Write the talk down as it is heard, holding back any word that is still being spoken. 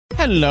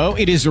Hello,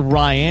 it is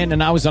Ryan,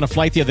 and I was on a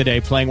flight the other day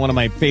playing one of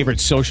my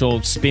favorite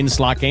social spin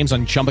slot games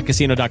on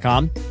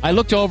ChumbaCasino.com. I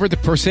looked over at the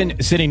person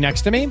sitting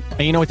next to me, and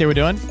you know what they were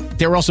doing?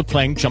 They were also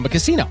playing Chumba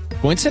Casino.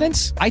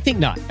 Coincidence? I think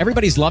not.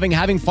 Everybody's loving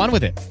having fun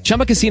with it.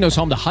 Chumba Casino is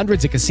home to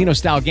hundreds of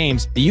casino-style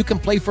games that you can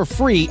play for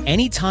free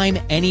anytime,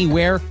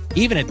 anywhere,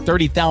 even at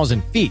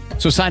 30,000 feet.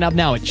 So sign up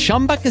now at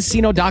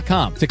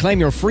ChumbaCasino.com to claim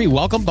your free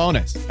welcome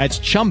bonus. That's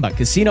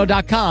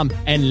ChumbaCasino.com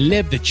and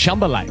live the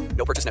Chumba life.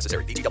 No purchase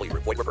necessary. VGW.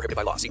 Void where prohibited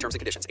by law. See terms and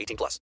conditions. 18+.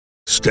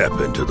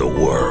 Step into the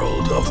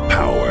world of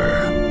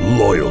power,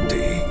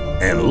 loyalty,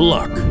 and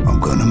luck. I'm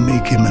gonna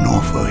make him an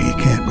offer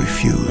he can't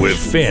refuse. With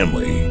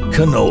family,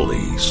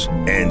 cannolis,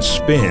 and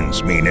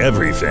spins mean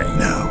everything.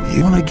 Now,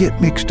 you wanna get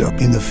mixed up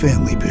in the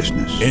family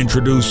business.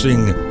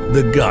 Introducing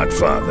The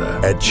Godfather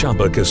at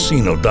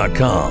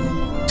ChumbaCasino.com.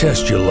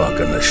 Test your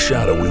luck in the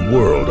shadowy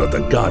world of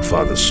The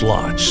Godfather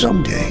slot.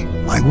 Someday,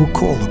 I will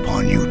call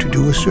upon you to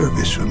do a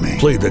service for me.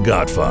 Play The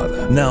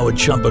Godfather now at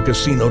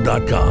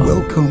ChumbaCasino.com.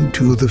 Welcome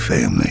to the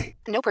family.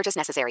 No purchase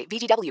necessary.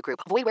 VGW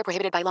Group. Void where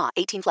prohibited by law.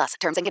 18+.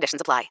 Terms and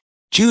conditions apply.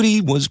 Judy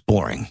was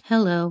boring.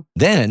 Hello.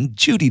 Then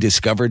Judy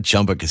discovered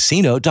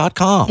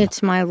ChumbaCasino.com.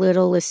 It's my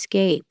little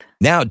escape.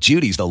 Now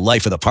Judy's the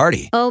life of the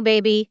party. Oh,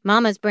 baby,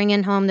 mama's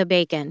bringing home the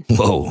bacon.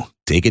 Whoa,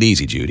 take it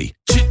easy, Judy.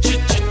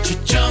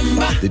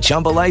 The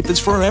Chumba life is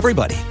for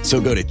everybody. So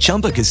go to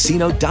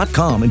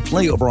ChumbaCasino.com and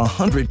play over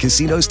 100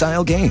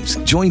 casino-style games.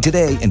 Join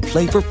today and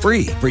play for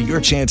free for your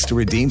chance to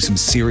redeem some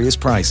serious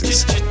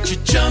prizes.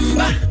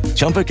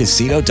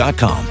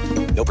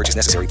 ChumbaCasino.com. No purchase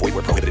necessary. Void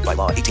where prohibited by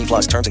law.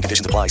 18+. Terms and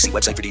conditions apply. See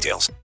website for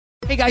details.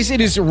 Hey guys, it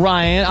is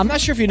Ryan. I'm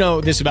not sure if you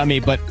know this about me,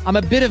 but I'm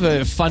a bit of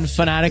a fun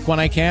fanatic when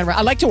I can.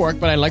 I like to work,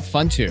 but I like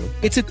fun too.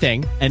 It's a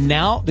thing. And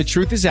now the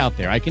truth is out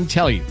there. I can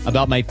tell you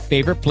about my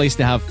favorite place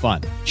to have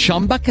fun.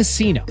 Chumba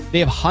Casino. They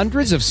have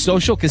hundreds of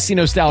social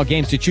casino style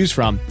games to choose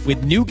from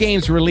with new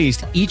games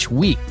released each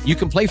week. You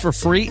can play for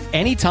free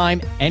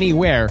anytime,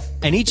 anywhere.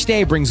 And each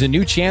day brings a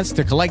new chance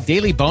to collect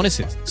daily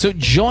bonuses. So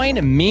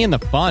join me in the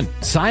fun.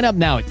 Sign up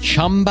now at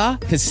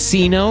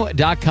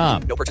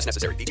ChumbaCasino.com. No purchase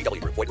necessary. VGW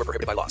Group. Void where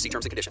prohibited by law. See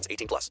terms and conditions.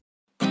 18+.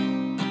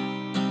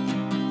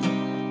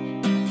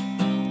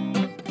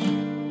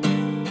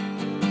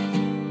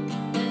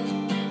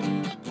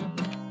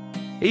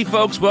 Hey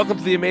folks, welcome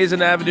to the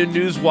Amazing Avenue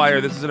Newswire.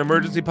 This is an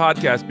emergency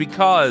podcast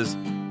because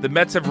the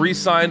Mets have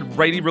re-signed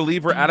righty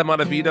reliever Adam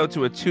Ottavino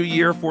to a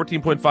 2-year,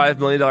 $14.5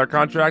 million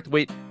contract.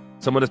 Wait,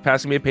 someone is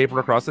passing me a paper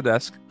across the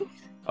desk.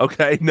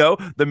 Okay, no,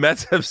 the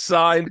Mets have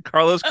signed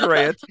Carlos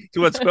Correa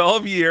to a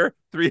 12-year,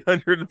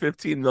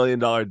 $315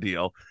 million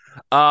deal.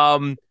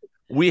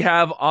 We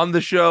have on the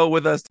show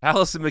with us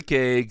Allison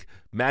McCaig,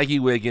 Maggie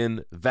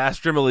Wiggin,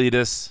 Vastra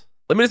Milidis.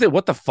 Let me just say,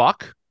 what the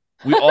fuck?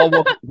 We all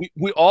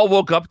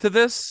woke up to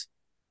this,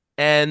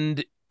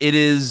 and it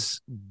is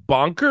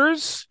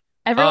bonkers.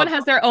 Everyone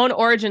has their own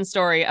origin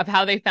story of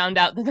how they found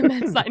out that the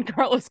Mets signed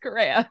Carlos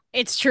Correa.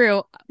 It's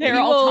true. They're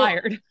all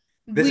tired.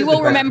 We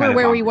will remember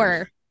where we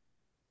were.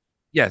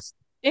 Yes.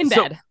 In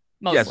bed,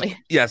 mostly.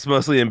 Yes,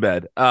 mostly in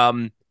bed.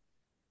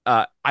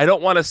 I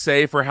don't want to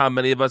say for how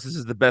many of us this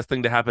is the best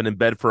thing to happen in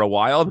bed for a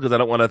while because I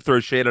don't want to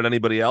throw shade on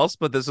anybody else,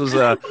 but this was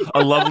a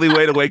lovely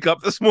way to wake up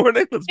this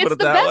morning. Let's put it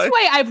that way. It's the best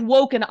way I've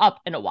woken up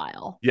in a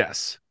while.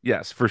 Yes,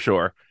 for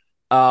sure.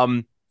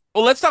 Well,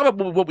 let's talk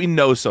about what we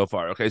know so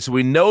far. Okay, so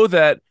we know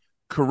that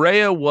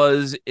Correa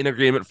was in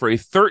agreement for a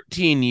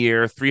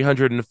 13-year,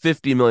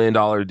 $350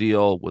 million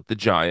deal with the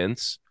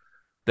Giants,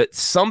 that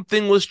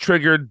something was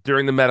triggered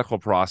during the medical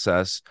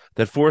process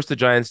that forced the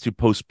Giants to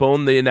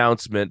postpone the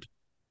announcement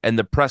and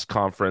the press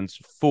conference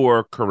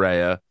for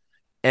Correa.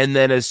 And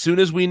then as soon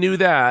as we knew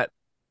that,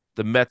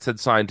 the Mets had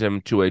signed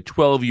him to a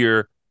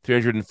 12-year,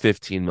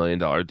 $315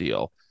 million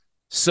deal.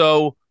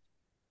 So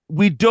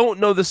we don't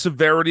know the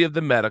severity of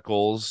the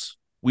medicals.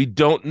 We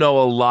don't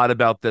know a lot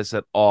about this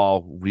at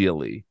all,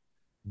 really.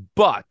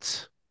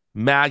 But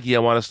Maggie, I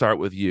want to start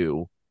with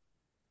you.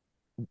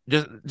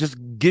 Just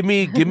give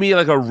me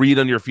like a read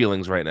on your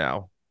feelings right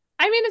now.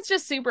 I mean, it's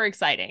just super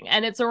exciting.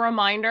 And it's a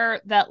reminder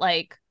that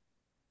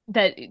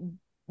that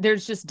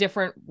there's just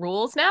different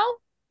rules now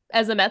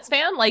as a Mets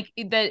fan. Like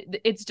that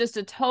it's just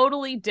a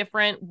totally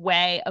different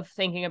way of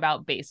thinking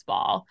about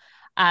baseball.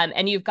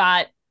 And you've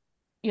got,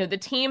 the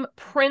team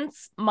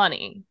prints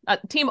money,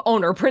 team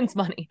owner prints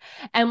money,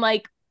 and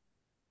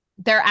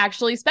they're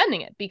actually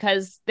spending it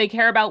because they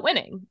care about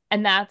winning.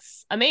 And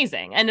that's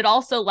amazing. And it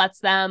also lets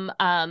them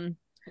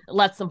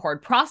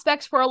hoard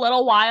prospects for a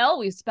little while.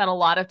 We've spent a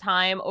lot of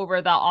time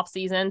over the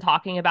offseason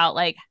talking about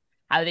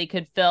how they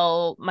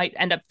might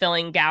end up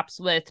filling gaps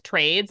with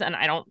trades. And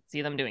I don't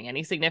see them doing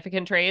any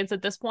significant trades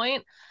at this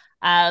point.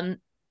 You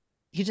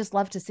just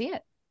love to see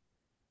it.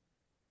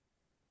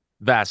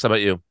 Vass, how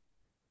about you?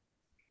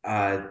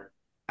 I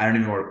don't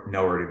even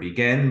know where to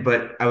begin,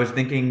 but I was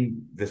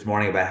thinking this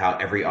morning about how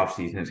every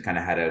offseason has kind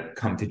of had a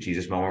come to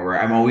Jesus moment where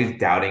I'm always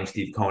doubting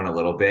Steve Cohen a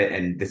little bit.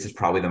 And this is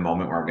probably the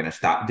moment where I'm going to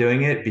stop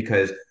doing it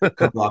because a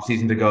couple off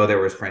seasons ago, there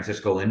was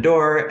Francisco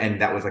Lindor,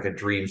 and that was like a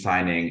dream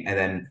signing. And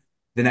then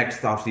the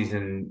next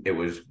offseason, it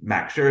was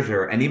Max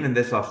Scherzer. And even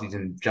this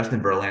offseason,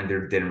 Justin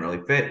Verlander didn't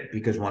really fit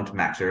because once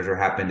Max Scherzer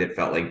happened, it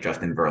felt like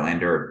Justin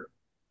Verlander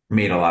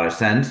made a lot of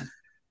sense.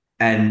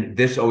 And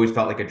this always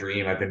felt like a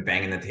dream. I've been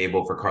banging the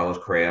table for Carlos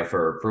Correa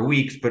for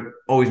weeks, but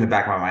always in the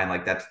back of my mind,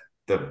 like that's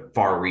the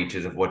far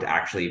reaches of what's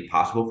actually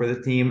possible for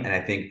this team. And I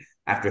think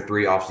after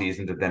 3 off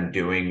seasons of them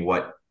doing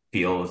what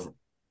feels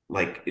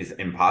like is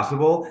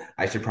impossible,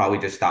 I should probably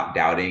just stop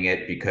doubting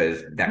it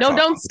because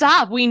don't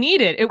stop. We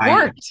need it. It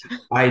worked.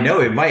 I know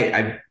it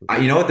might.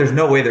 You know what? There's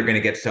no way they're going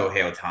to get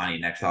Shohei Ohtani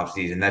next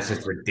offseason. That's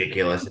just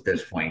ridiculous at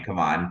this point. Come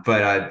on.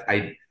 But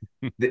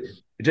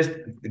just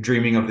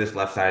dreaming of this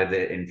left side of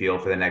the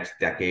infield for the next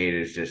decade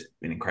is just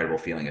an incredible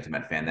feeling as a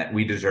Met fan that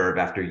we deserve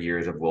after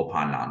years of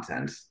Wilpon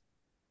nonsense.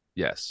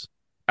 Yes.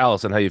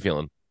 Allison, how you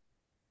feeling?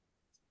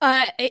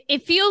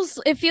 It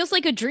feels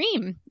like a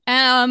dream.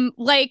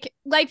 Like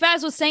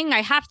Vaz was saying,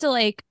 I have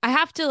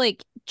to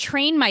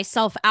train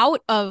myself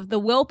out of the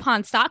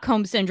Wilpon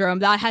Stockholm syndrome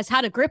that has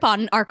had a grip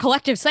on our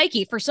collective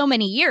psyche for so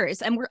many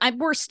years, and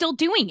we're still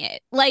doing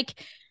it.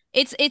 Like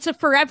it's a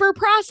forever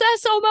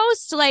process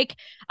almost. Like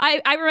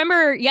I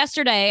remember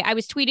yesterday I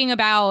was tweeting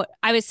about,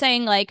 I was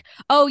saying like,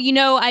 oh,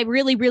 I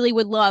really, really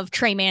would love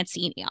Trey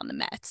Mancini on the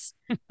Mets.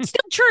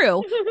 Still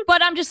true,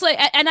 but I'm just like,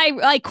 and I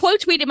like quote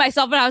tweeted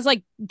myself, and I was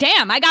like,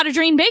 "Damn, I got to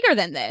dream bigger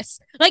than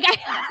this." Like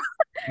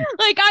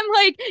I'm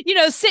like,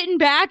 sitting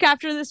back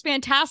after this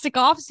fantastic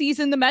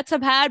offseason the Mets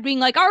have had, being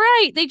like, "All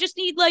right, they just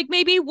need like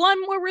maybe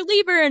one more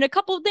reliever and a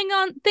couple of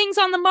things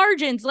on the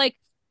margins." Like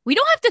we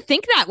don't have to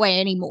think that way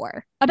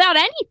anymore about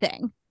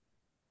anything.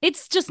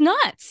 It's just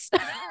nuts.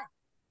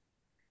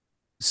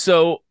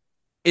 So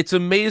it's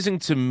amazing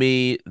to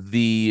me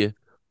the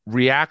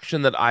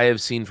reaction that I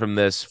have seen from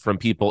this from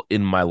people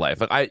in my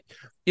life. Like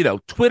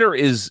Twitter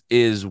is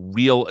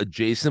real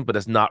adjacent, but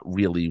it's not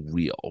really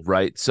real,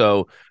 right?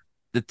 So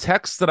the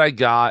texts that I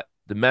got,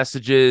 the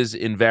messages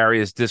in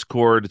various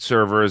Discord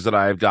servers that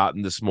I've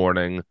gotten this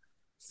morning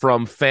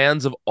from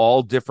fans of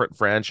all different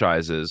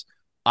franchises,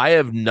 I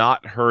have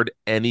not heard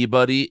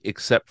anybody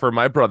except for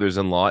my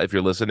brothers-in-law, if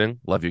you're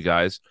listening, love you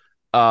guys,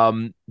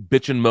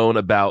 bitch and moan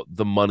about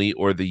the money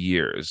or the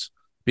years.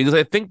 Because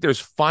I think there's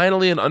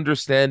finally an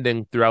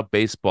understanding throughout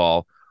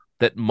baseball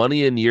that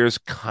money and years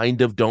kind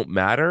of don't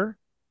matter.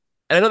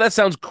 And I know that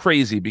sounds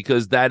crazy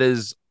because that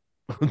is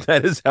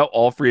how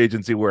all free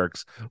agency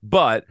works.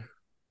 But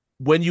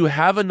when you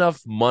have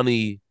enough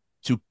money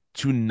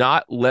to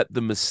not let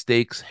the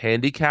mistakes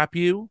handicap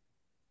you,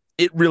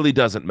 it really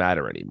doesn't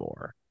matter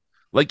anymore.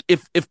 Like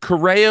if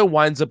Correa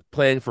winds up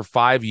playing for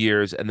 5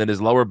 years and then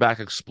his lower back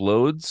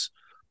explodes,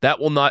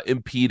 that will not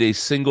impede a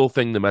single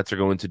thing the Mets are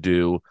going to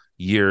do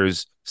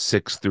years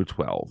 6 through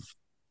 12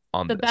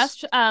 on the this.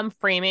 best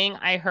framing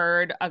I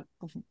heard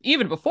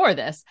even before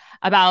this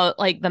about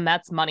like the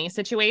Mets money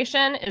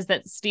situation is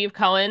that Steve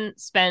Cohen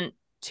spent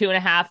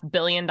 $2.5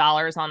 billion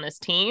on this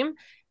team,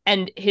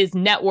 and his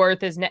net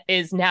worth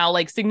is now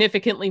like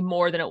significantly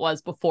more than it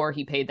was before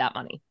he paid that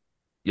money.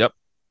 Yep.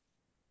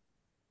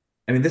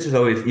 I mean, this is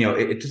always,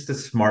 it's just a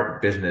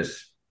smart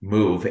business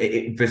move.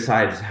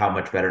 Besides how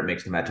much better it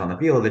makes the Mets on the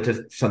field, it's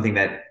just something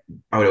that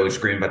I would always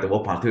scream about the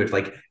Wilpons too. It's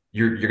like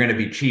you're going to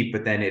be cheap,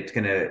 but then it's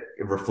going to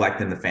reflect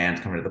in the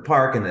fans coming to the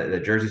park and the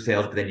jersey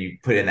sales. But then you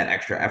put in that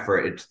extra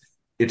effort.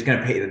 It's going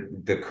to pay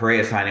the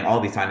Correa signing. All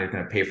these signings are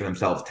going to pay for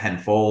themselves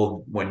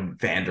tenfold when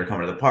fans are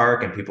coming to the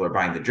park and people are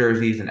buying the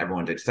jerseys and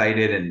everyone's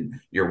excited and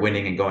you're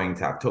winning and going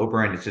to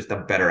October, and it's just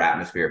a better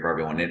atmosphere for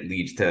everyone. It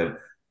leads to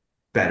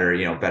better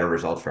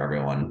results for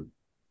everyone.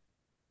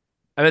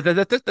 I mean,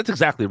 that's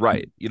exactly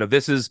right.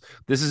 This is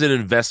an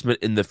investment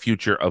in the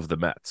future of the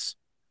Mets.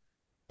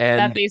 And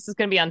that face is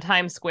going to be on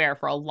Times Square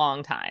for a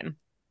long time.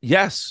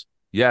 Yes.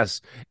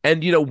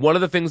 And, one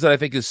of the things that I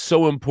think is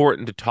so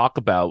important to talk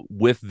about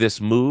with this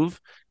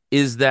move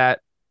is that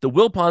the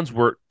Wilpons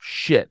were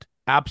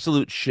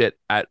absolute shit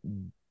at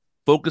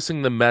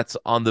focusing the Mets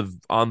on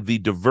the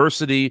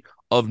diversity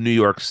of New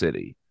York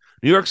City.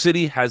 New York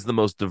City has the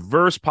most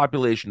diverse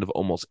population of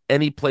almost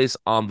any place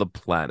on the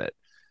planet.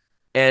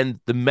 And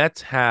the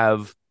Mets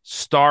have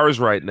stars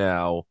right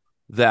now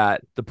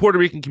that the Puerto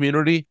Rican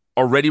community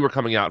already were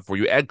coming out for.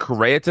 You add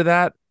Correa to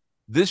that,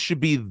 this should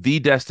be the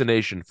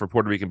destination for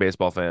Puerto Rican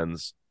baseball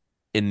fans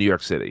in New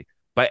York City.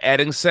 By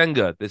adding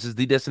Senga, this is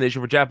the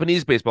destination for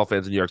Japanese baseball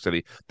fans in New York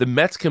City. The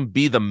Mets can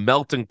be the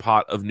melting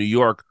pot of New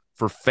York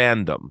for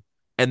fandom,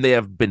 and they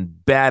have been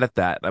bad at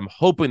that. I'm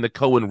hoping that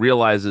Cohen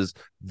realizes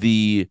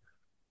the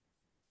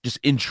just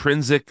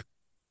intrinsic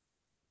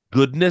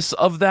goodness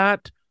of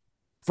that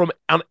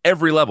on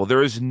every level.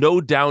 There is no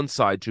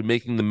downside to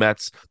making the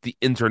Mets the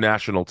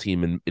international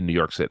team in New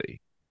York City.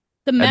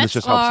 The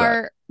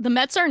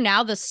Mets are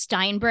now the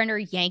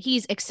Steinbrenner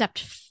Yankees, except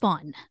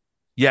fun.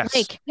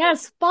 Yes.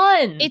 Yes,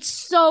 fun. It's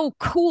so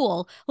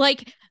cool.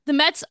 Like the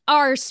Mets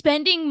are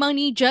spending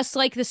money just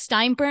like the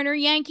Steinbrenner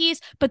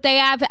Yankees, but they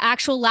have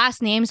actual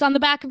last names on the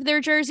back of their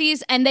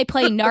jerseys, and they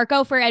play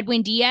narco for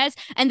Edwin Diaz,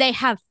 and they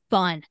have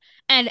fun.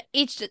 And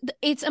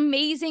it's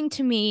amazing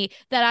to me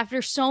that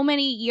after so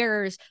many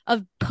years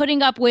of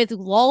putting up with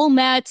lol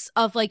Mets,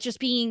 of like just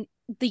being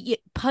the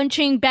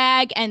punching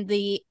bag and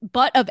the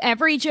butt of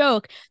every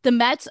joke, the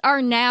Mets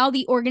are now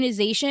the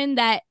organization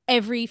that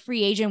every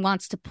free agent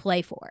wants to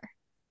play for.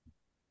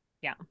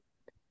 Yeah.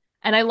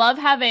 And I love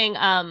having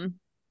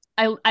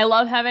I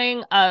love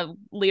having a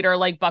leader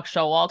like Buck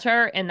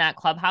Showalter in that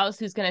clubhouse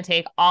who's going to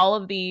take all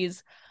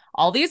these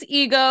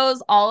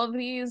egos, all of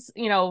these,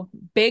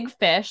 big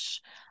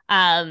fish,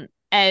 and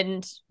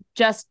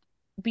just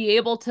be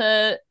able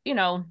to,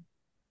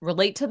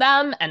 relate to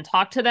them and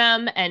talk to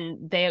them,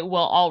 and they will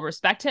all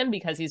respect him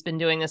because he's been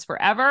doing this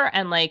forever.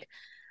 And like,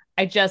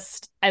 I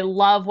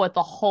love what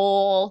the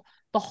whole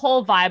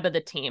vibe of the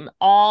team,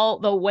 all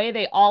the way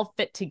they all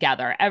fit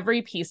together.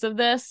 Every piece of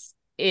this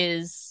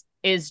is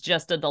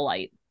just a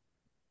delight.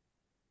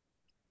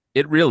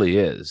 It really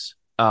is.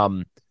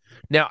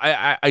 Now,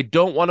 I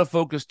don't want to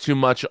focus too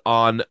much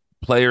on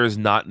players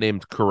not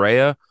named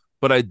Correa,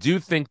 but I do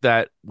think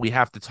that we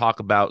have to talk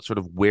about sort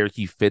of where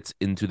he fits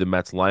into the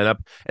Mets lineup,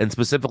 and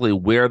specifically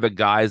where the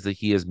guys that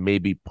he is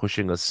maybe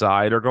pushing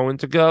aside are going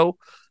to go.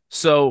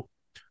 So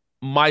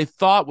my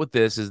thought with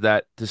this is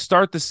that to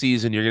start the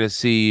season, you're going to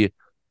see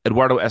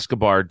Eduardo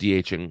Escobar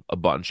DHing a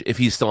bunch if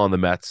he's still on the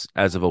Mets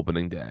as of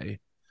opening day.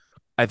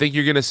 I think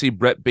you're going to see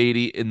Brett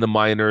Baty in the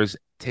minors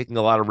taking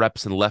a lot of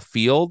reps in left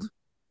field,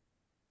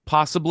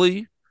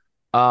 possibly.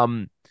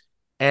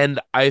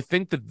 And I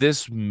think that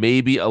this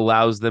maybe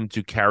allows them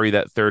to carry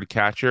that third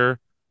catcher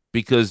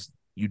because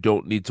you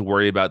don't need to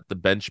worry about the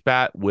bench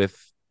bat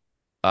with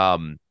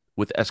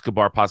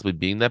Escobar possibly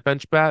being that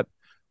bench bat.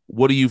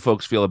 What do you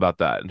folks feel about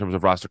that in terms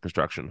of roster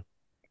construction?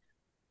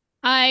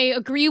 I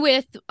agree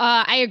with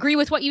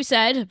what you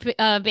said.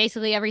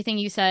 Basically everything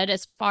you said,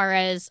 as far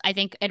as I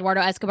think Eduardo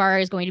Escobar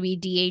is going to be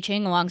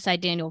DHing alongside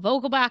Daniel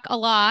Vogelbach a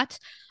lot.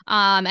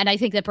 And I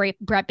think that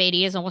Brett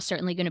Baty is almost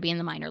certainly going to be in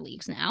the minor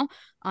leagues now,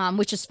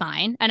 which is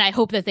fine. And I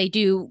hope that they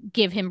do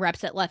give him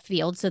reps at left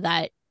field so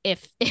that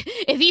if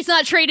he's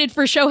not traded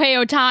for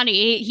Shohei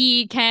Ohtani,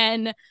 he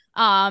can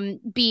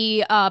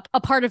be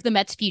a part of the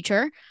Mets'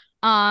 future.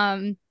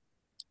 But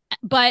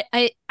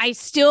I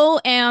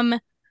still am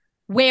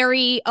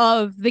wary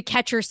of the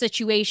catcher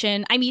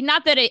situation. I mean,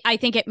 not that I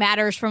think it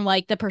matters from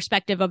like the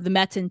perspective of the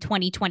Mets in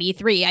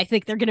 2023. I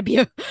think they're going to be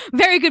a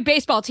very good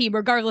baseball team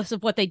regardless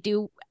of what they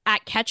do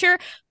at catcher.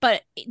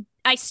 But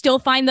I still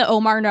find the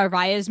Omar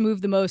Narvaez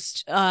move the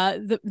most,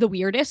 the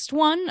weirdest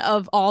one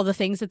of all the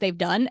things that they've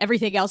done.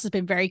 Everything else has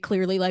been very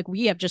clearly like,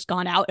 we have just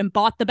gone out and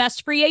bought the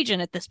best free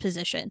agent at this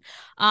position.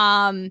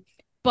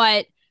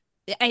 But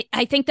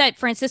I think that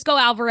Francisco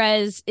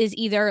Alvarez is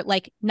either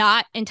like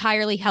not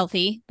entirely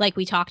healthy, like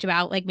we talked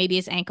about, like maybe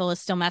his ankle is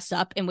still messed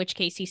up, in which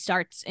case he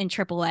starts in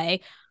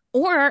AAA,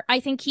 or I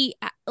think he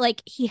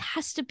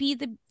has to be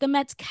the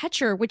Mets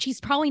catcher, which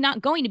he's probably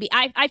not going to be.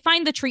 I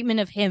find the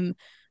treatment of him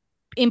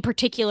in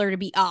particular to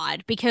be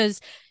odd, because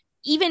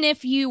even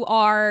if you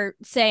are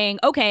saying,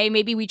 okay,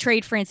 maybe we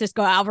trade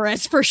Francisco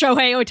Alvarez for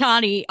Shohei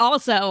Ohtani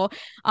also,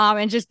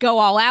 and just go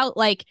all out,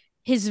 like,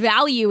 his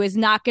value is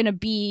not going to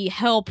be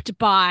helped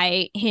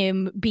by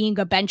him being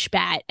a bench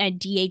bat and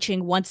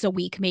DHing once a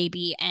week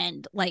maybe,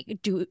 and like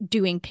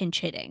doing pinch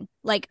hitting.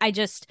 Like,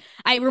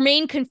 I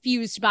remain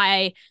confused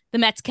by the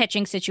Mets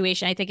catching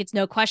situation. I think it's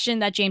no question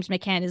that James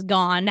McCann is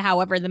gone.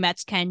 However, the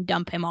Mets can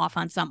dump him off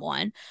on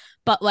someone.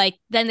 But like,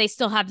 then they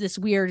still have this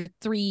weird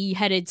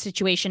three-headed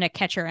situation at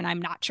catcher, and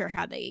I'm not sure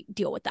how they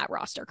deal with that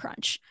roster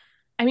crunch.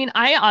 I mean,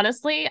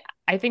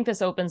 I think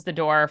this opens the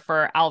door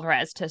for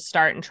Alvarez to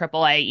start in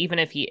AAA, even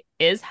if he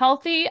is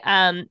healthy.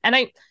 And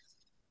I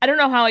don't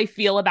know how I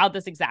feel about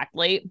this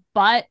exactly,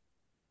 but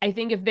I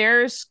think if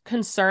there's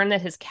concern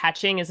that his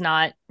catching is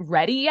not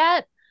ready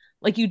yet,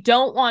 like, you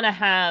don't want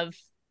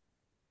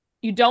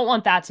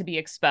that to be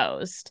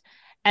exposed.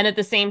 And at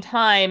the same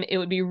time, it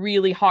would be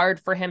really hard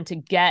for him to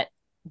get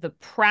the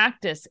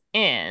practice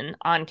in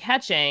on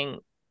catching,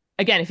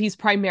 again, if he's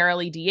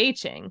primarily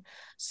DHing.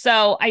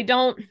 So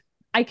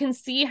I can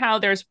see how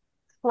there's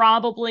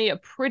probably a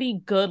pretty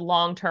good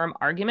long-term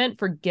argument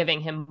for giving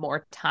him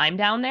more time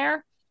down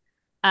there.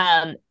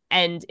 And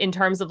in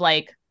terms of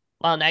like,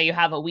 well, now you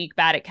have a weak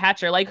bat at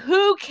catcher, like,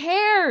 who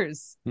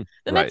cares?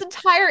 The Mets'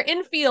 entire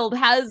infield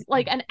has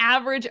like an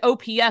average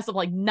OPS of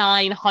like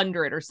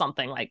 900 or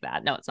something like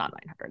that. No, it's not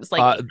 900. It's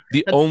like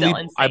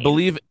I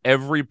believe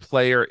every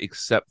player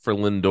except for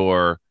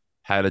Lindor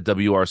had a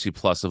WRC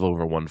plus of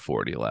over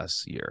 140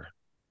 last year.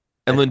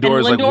 And Lindor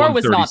is like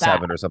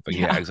 137 or something.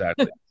 Yeah,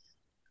 exactly.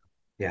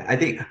 Yeah,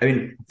 I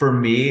mean, for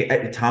me,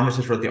 Thomas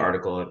just wrote the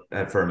article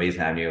for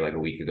Amazing Avenue like a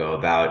week ago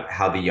about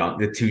how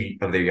the two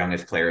of their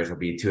youngest players will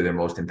be two of their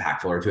most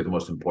impactful or two of the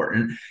most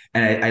important.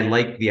 And I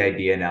like the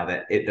idea now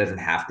that it doesn't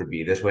have to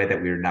be this way,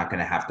 that we're not going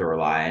to have to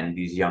rely on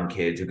these young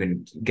kids who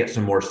can get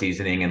some more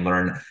seasoning and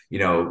learn,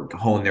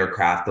 hone their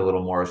craft a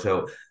little more.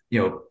 So,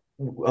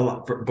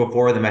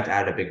 before the Mets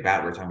added a big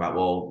bat, we were talking about,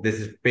 well, this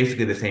is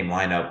basically the same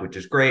lineup, which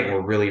is great. And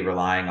we're really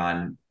relying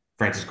on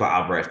Francisco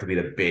Alvarez to be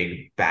the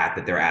big bat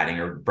that they're adding,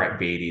 or Brett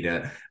Beatty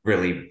to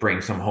really bring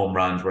some home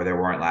runs where there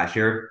weren't last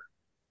year.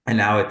 And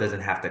now it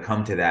doesn't have to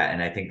come to that.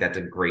 And I think that's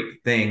a great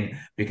thing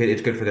because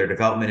it's good for their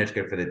development. It's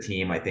good for the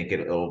team. I think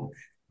it'll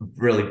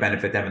really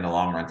benefit them in the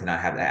long run to not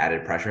have that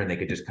added pressure. And they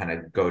could just kind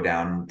of go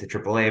down to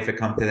AAA if it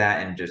comes to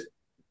that and just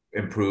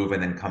improve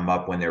and then come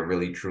up when they're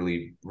really,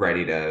 truly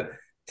ready to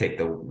take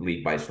the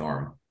league by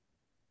storm.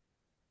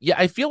 Yeah,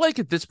 I feel like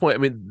at this point, I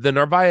mean, the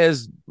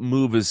Narvaez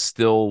move is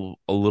still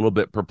a little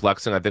bit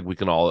perplexing. I think we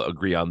can all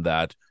agree on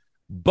that.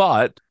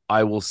 But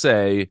I will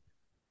say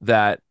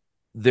that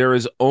there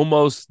is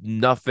almost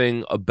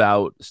nothing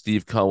about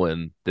Steve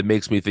Cohen that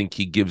makes me think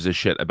he gives a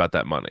shit about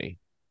that money.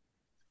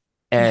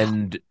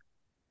 And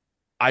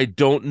I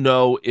don't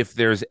know if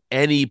there's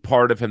any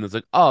part of him that's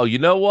like, oh, you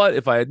know what?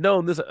 If I had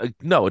known this,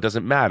 no, it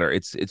doesn't matter.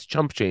 It's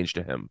chump change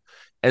to him.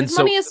 And his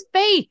money is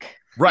fake.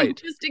 Right. It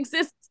just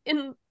exists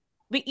in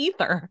the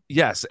ether.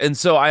 Yes. And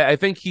so I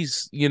think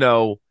he's,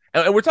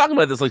 and we're talking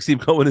about this like Steve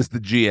Cohen is the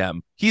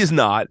GM. He is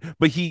not,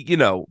 but he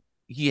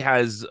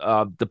has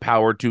the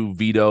power to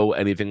veto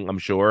anything, I'm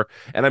sure.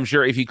 And I'm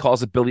sure if he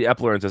calls up Billy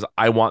Epler and says,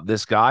 I want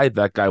this guy,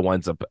 that guy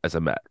winds up as a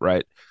Met,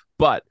 right?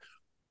 But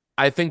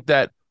I think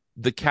that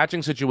the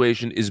catching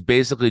situation is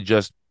basically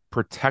just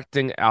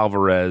protecting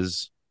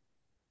Alvarez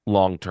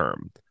long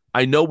term.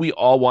 I know we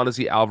all want to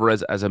see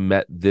Alvarez as a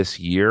Met this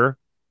year,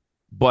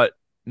 but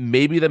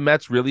maybe the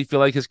Mets really feel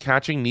like his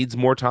catching needs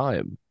more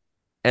time,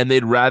 and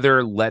they'd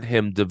rather let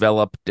him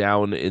develop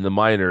down in the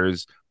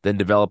minors than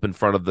develop in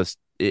front of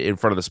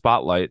the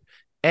spotlight.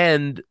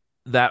 And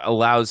that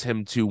allows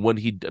him to,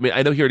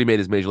 I know he already made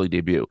his major league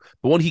debut,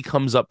 but when he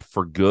comes up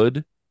for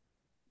good,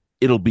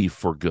 it'll be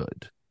for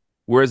good.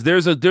 Whereas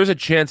there's a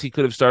chance he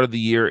could have started the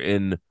year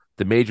in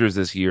the majors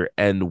this year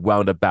and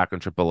wound up back on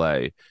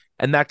AAA,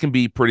 and that can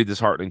be pretty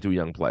disheartening to a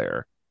young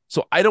player.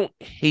 So I don't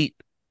hate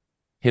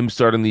him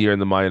starting the year in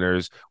the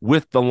minors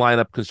with the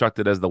lineup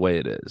constructed as the way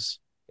it is.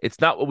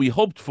 It's not what we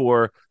hoped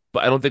for,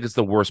 but I don't think it's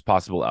the worst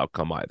possible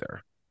outcome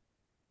either.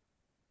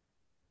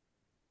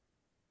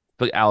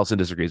 I think Allison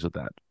disagrees with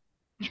that.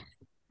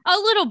 A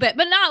little bit,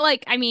 but not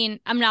like, I'm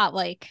not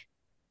like...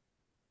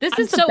 This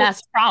is the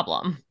best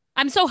problem.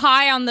 I'm so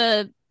high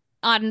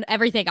on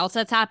everything else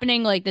that's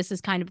happening. Like, this is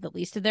kind of the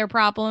least of their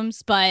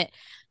problems, but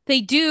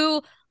they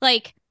do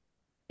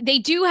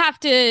have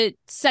to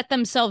set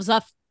themselves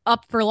up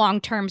for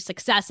long-term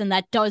success, and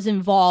that does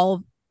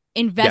involve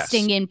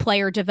investing in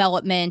player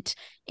development,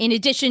 in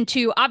addition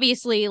to,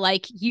 obviously,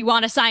 like, you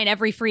want to sign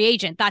every free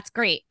agent. That's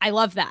great. I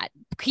love that.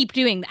 Keep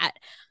doing that.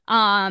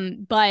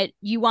 But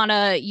you want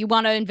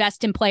to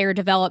invest in player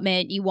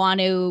development. You want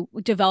to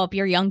develop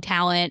your young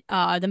talent.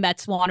 The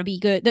Mets want to be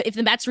good. If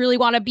the Mets really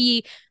want to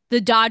be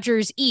the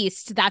Dodgers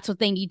East, that's what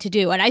they need to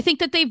do. And I think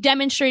that they've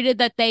demonstrated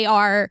that they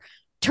are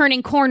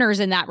turning corners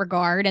in that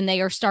regard, and they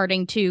are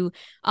starting to,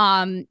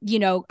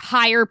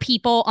 hire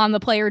people on the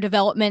player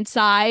development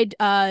side.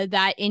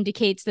 That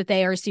indicates that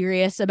they are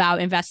serious about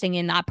investing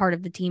in that part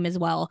of the team as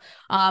well.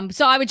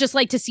 So I would just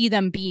like to see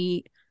them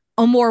be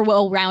a more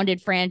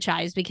well-rounded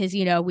franchise, because,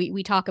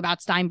 we talk about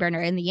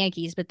Steinbrenner and the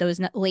Yankees, but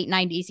those late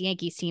 90s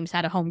Yankees teams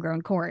had a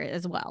homegrown core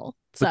as well.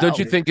 So. But don't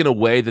you think in a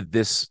way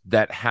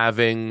that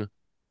having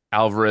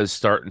Alvarez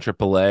start in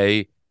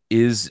AAA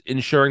is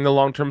ensuring the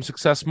long-term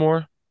success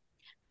more?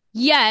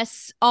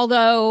 Yes,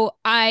 although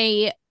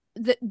again,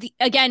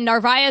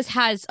 Narvaez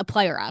has a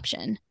player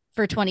option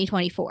for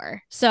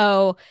 2024.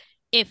 So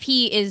if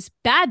he is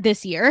bad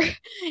this year,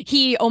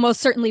 he almost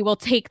certainly will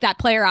take that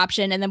player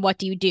option. And then what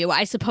do?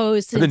 I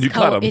suppose and then you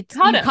cut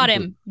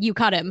him. You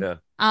cut him.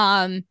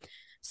 Yeah.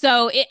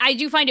 So I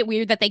do find it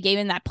weird that they gave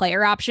him that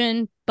player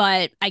option,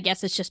 but I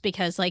guess it's just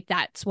because, like,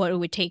 that's what it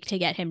would take to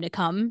get him to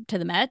come to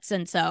the Mets.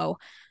 And so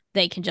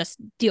they can just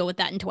deal with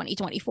that in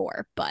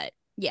 2024. But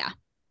yeah.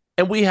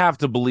 And we have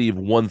to believe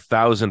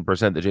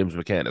 1,000% that James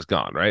McCann is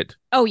gone, right?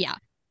 Oh, yeah.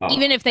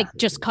 Even if they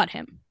just cut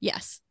him.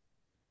 Yes.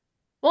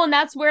 Well, and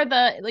that's where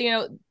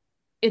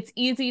it's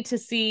easy to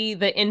see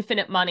the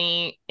infinite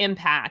money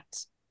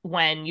impact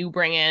when you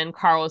bring in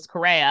Carlos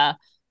Correa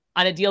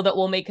on a deal that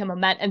will make him a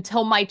Met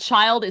until my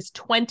child is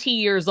 20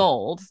 years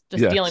old,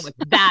 just dealing with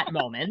that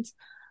moment.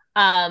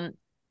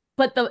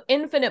 But the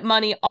infinite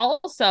money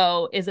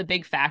also is a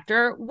big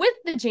factor with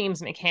the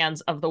James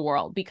McCanns of the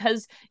world,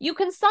 because you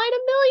can sign 1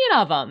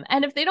 million of them.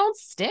 And if they don't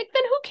stick,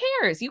 then who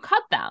cares? You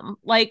cut them.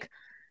 Like,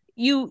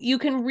 you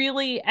can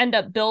really end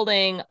up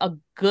building a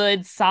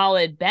good,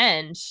 solid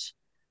bench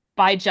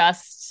by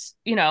just,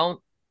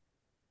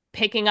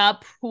 picking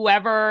up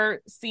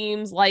whoever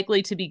seems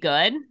likely to be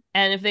good.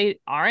 And if they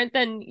aren't,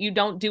 then you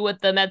don't do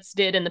what the Mets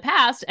did in the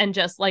past and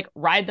just, like,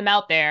 ride them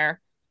out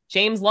there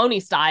James Loney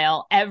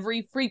style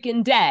every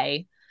freaking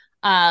day.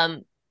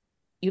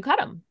 You cut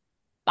him.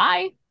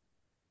 Bye.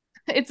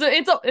 It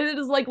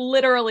is like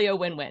literally a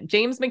win-win.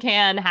 James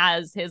McCann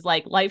has his,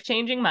 like,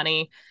 life-changing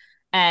money,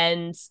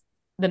 and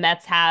the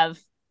Mets have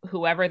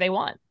whoever they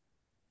want.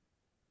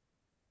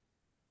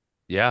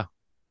 Yeah.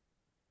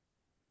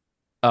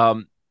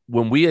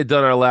 When we had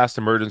done our last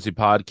emergency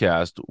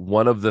podcast,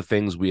 one of the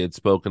things we had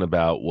spoken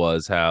about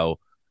was how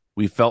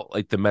we felt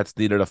like the Mets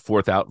needed a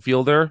fourth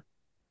outfielder.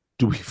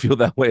 Do we feel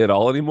that way at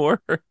all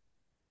anymore?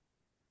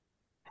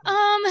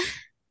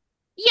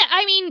 Yeah,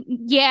 I mean,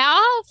 yeah,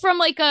 from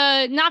like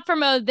not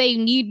from a they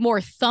need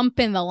more thump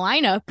in the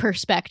lineup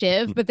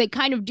perspective, but they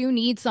kind of do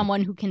need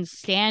someone who can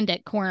stand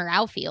at corner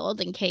outfield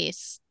in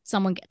case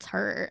someone gets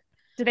hurt.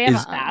 Do they have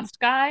a fast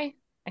guy?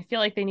 I feel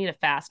like they need a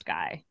fast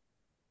guy.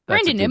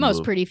 Brandon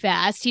Nimmo's pretty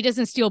fast. He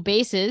doesn't steal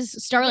bases.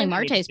 Starling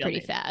Marte is pretty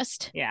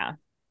fast. Yeah.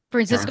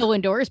 Francisco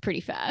Lindor is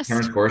pretty fast.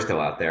 Terrence Gore's still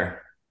out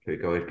there. We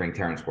could always bring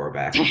Terrence Gore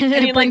back. I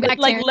mean,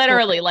 like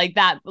literally, like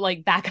that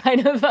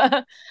kind of.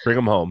 Bring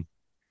him home.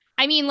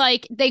 I mean,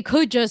 like they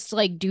could just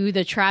like do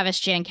the Travis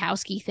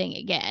Jankowski thing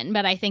again,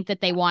 but I think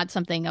that they want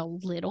something a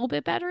little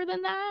bit better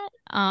than that.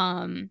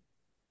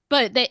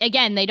 But they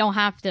don't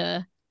have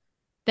to.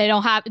 They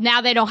don't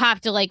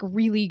have to like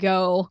really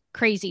go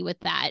crazy with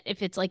that.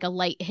 If it's like a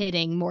light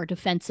hitting, more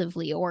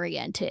defensively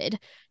oriented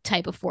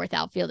type of fourth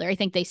outfielder, I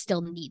think they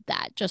still need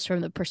that just from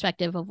the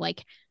perspective of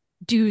like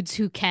dudes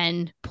who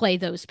can play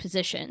those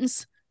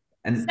positions.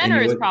 And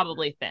center is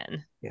probably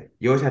thin. Yeah,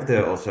 you always have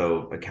to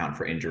also account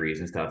for injuries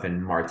and stuff.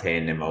 And Marte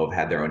and Nimmo have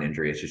had their own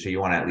injury issues, so you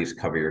want to at least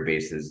cover your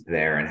bases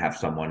there and have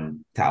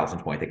someone, to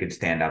Allison's point, that could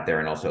stand out there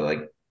and also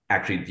like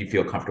actually you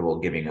feel comfortable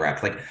giving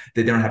reps. Like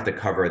they don't have to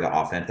cover the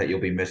offense that you'll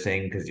be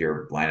missing because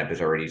your lineup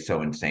is already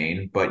so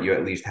insane, but you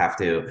at least have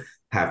to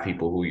have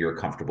people who you're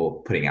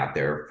comfortable putting out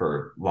there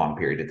for a long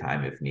period of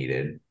time if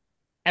needed.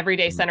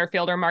 Everyday center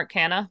fielder Mark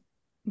Canha.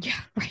 Yeah,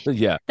 right.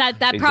 Yeah, that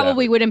exactly.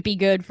 Probably wouldn't be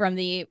good from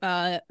the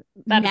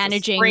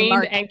managing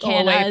Mark Canha's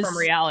away from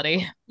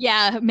reality.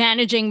 Yeah,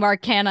 managing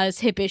Mark Canha's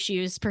hip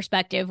issues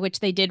perspective, which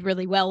they did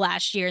really well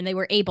last year, and they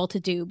were able to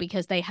do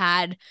because they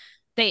had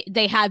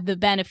the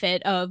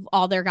benefit of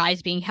all their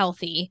guys being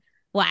healthy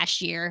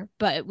last year,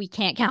 but we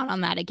can't count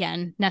on that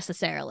again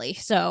necessarily.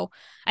 So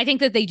I think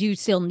that they do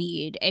still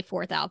need a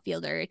fourth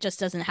outfielder. It just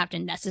doesn't have to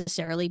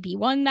necessarily be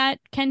one that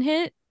can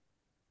hit.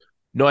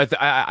 No,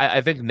 I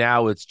think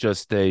now it's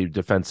just a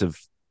defensive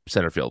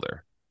center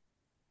fielder.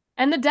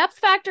 And the depth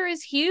factor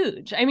is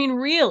huge. I mean,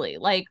 really,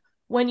 like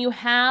when you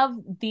have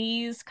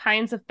these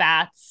kinds of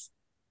bats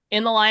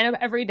in the lineup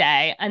every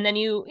day, and then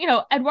you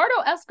know,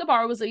 Eduardo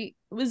Escobar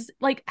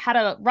had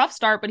a rough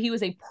start, but he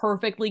was a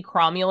perfectly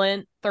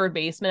cromulent third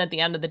baseman at the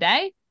end of the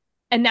day.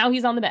 And now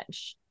he's on the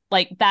bench.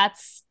 Like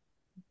that's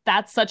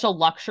such a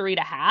luxury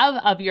to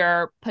have of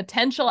your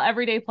potential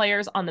everyday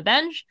players on the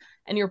bench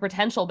and your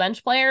potential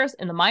bench players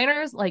in the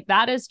minors. Like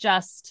I'm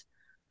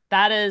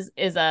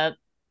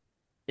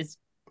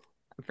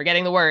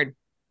forgetting the word.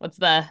 It's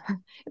a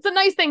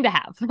nice thing to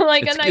have.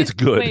 Like a nice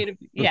way to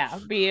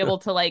be able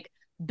to like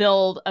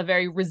build a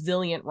very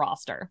resilient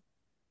roster.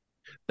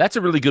 That's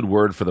a really good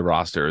word for the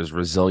roster, is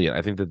resilient.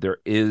 I think that there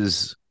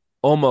is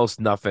almost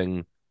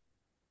nothing.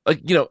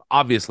 Like, you know,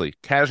 obviously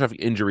catastrophic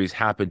injuries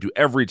happen to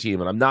every team.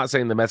 And I'm not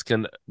saying the Mets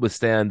can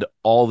withstand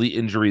all the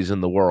injuries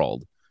in the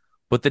world,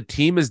 but the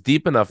team is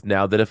deep enough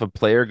now that if a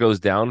player goes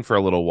down for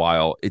a little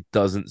while, it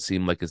doesn't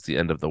seem like it's the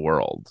end of the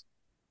world.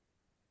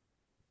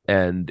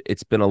 And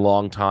it's been a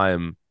long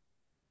time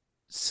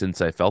since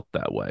I felt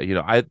that way. You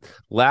know,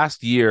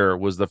 last year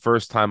was the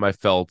first time I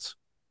felt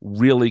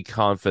really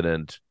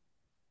confident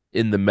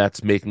in the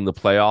Mets making the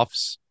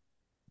playoffs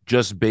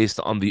just based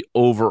on the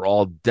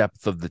overall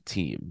depth of the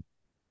team.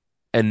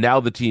 And now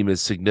the team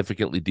is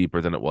significantly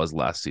deeper than it was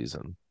last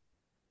season.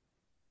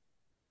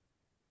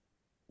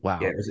 Wow.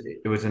 Yeah,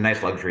 it was a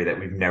nice luxury that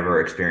we've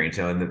never experienced.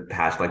 You know, in the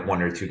past, like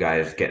one or two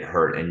guys get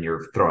hurt and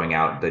you're throwing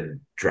out the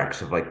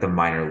Drex of like the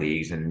minor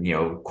leagues and, you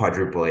know,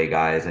 quadruple A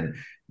guys. And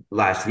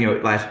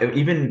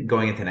even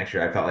going into next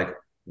year, I felt like,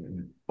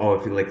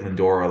 if you like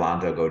Lindor or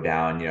Alonso go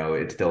down, you know,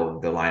 it's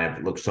still, the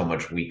lineup looks so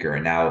much weaker.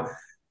 And now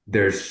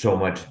there's so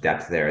much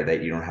depth there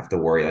that you don't have to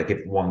worry. Like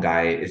if one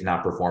guy is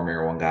not performing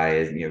or one guy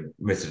is, you know,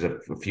 misses a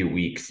few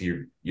weeks,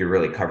 you're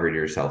really covered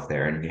yourself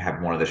there, and you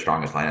have one of the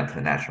strongest lineups in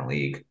the National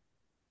League.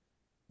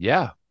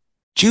 Yeah.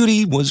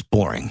 Judy was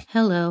boring.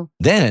 Hello.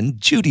 Then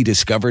Judy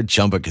discovered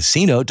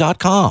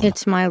ChumbaCasino.com.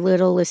 It's my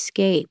little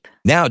escape.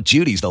 Now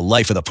Judy's the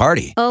life of the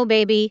party. Oh,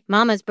 baby,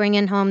 mama's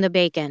bringing home the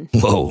bacon.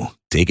 Whoa,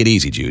 take it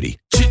easy, Judy.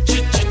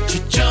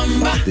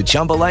 The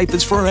Chumba life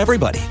is for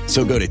everybody.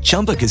 So go to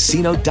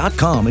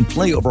ChumbaCasino.com and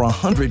play over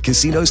 100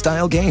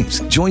 casino-style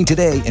games. Join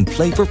today and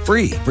play for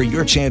free for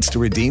your chance to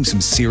redeem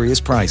some serious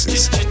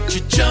prizes.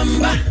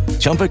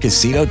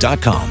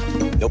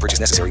 ChumbaCasino.com. No purchase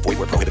necessary. Void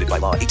where prohibited by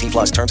law. 18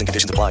 plus terms and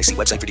conditions apply. See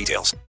website for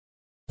details.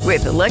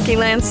 With the Lucky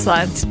Land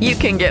Slots, you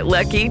can get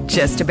lucky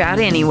just about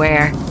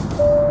anywhere.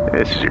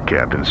 This is your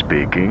captain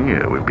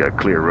speaking. We've got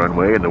clear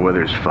runway and the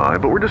weather's fine,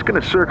 but we're just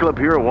going to circle up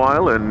here a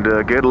while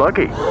and get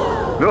lucky.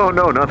 No,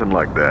 nothing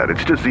like that.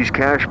 It's just these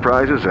cash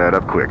prizes add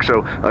up quick.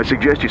 So I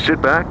suggest you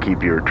sit back,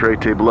 keep your tray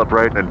table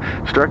upright, and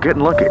start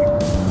getting lucky.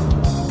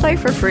 Play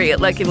for free at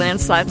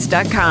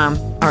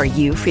LuckyLandSlots.com. Are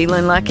you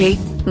feeling lucky?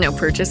 No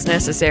purchase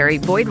necessary.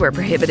 Void where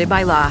prohibited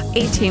by law.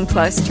 18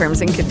 plus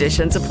terms and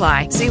conditions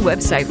apply. See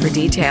website for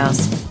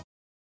details.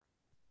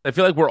 I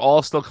feel like we're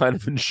all still kind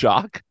of in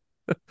shock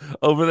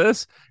over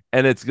this,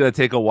 and it's going to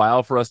take a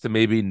while for us to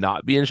maybe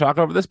not be in shock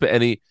over this. But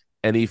any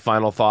Any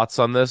final thoughts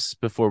on this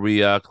before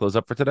we close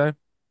up for today?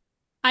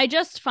 I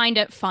just find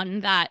it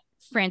fun that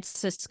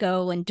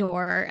Francisco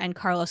Lindor and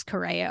Carlos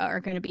Correa are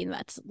going to be in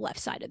that left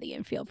side of the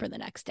infield for the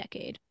next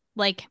decade.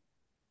 Like,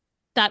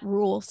 that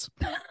rules.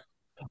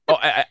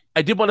 I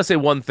did want to say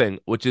one thing,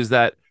 which is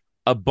that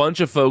a bunch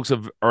of folks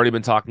have already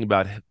been talking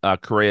about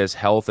Correa's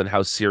health and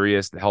how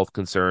serious the health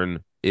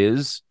concern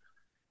is.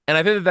 And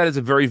I think that is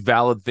a very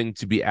valid thing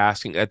to be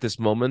asking at this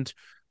moment.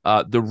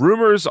 The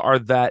rumors are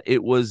that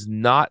it was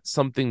not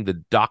something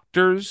the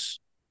doctors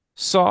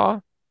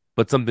saw,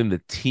 but something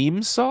the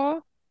team saw.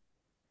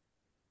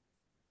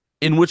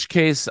 In which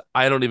case,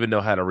 I don't even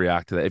know how to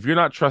react to that. If you're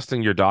not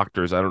trusting your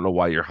doctors, I don't know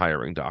why you're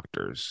hiring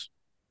doctors.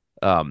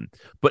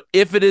 But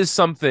if it is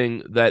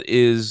something that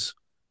is,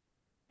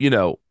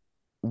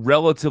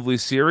 relatively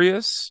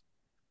serious,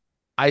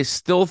 I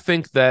still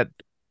think that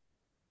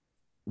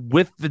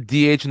with the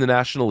DH in the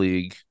National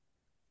League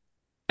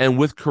and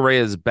with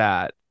Correa's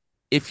bat,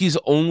 if he's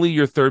only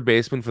your third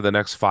baseman for the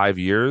next 5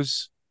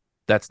 years,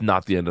 that's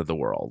not the end of the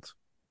world.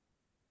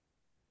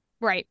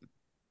 Right.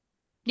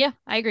 Yeah,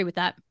 I agree with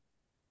that.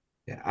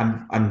 Yeah,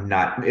 I'm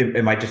not.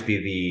 It might just be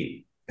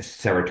the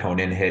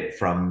serotonin hit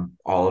from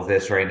all of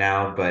this right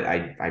now, but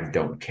I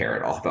don't care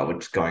at all about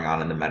what's going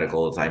on in the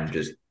medicals. I'm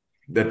just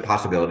the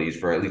possibilities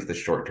for at least the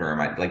short term.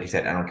 Like you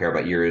said, I don't care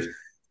about years.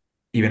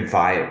 Even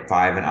five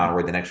and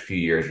onward, the next few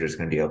years are just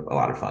going to be a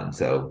lot of fun.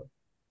 So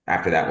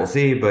after that, we'll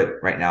see. But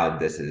right now,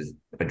 this is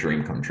a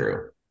dream come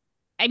true.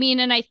 I mean,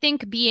 and I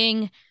think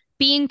being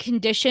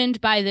conditioned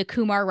by the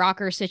Kumar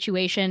Rocker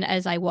situation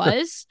as I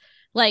was,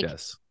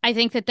 yes. I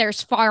think that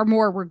there's far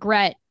more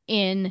regret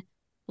in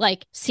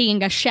like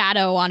seeing a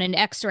shadow on an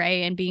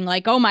X-ray and being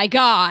like, oh my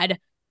God,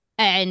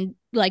 and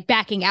like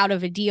backing out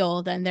of a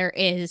deal than there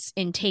is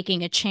in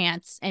taking a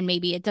chance and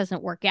maybe it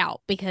doesn't work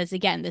out. Because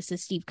again, this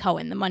is Steve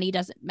Cohen. The money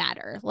doesn't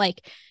matter.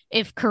 Like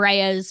if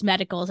Correa's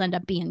medicals end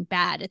up being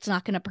bad, it's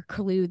not going to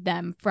preclude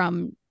them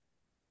from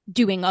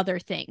doing other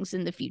things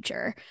in the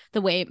future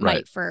the way it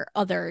might for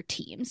other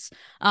teams.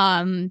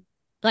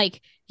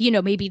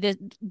 Maybe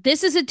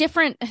this is a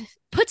different,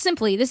 put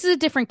simply, this is a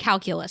different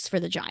calculus for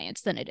the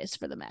Giants than it is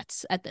for the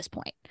Mets at this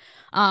point.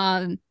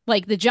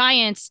 Like the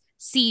Giants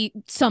see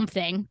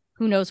something,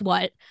 who knows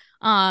what,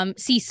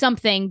 see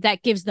something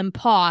that gives them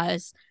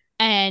pause.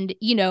 And,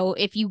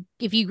 if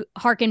you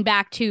harken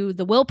back to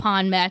the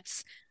Wilpon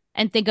Mets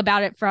and think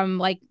about it from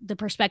like the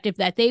perspective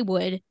that they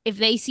would, if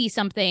they see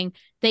something,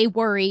 they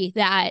worry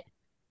that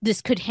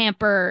this could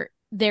hamper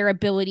their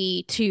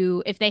ability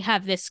to, if they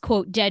have this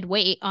quote dead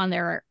weight on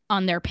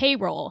their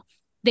payroll,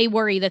 they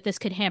worry that this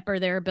could hamper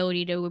their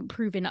ability to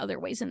improve in other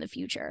ways in the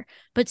future.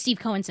 But Steve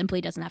Cohen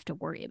simply doesn't have to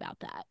worry about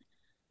that.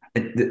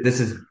 This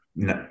is,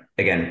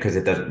 again, because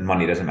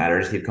money doesn't matter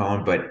to Steve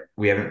Cohen, but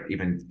we haven't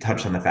even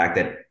touched on the fact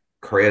that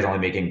Correa is only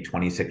making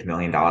 $26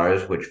 million,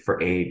 which for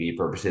AAV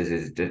purposes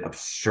is just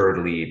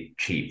absurdly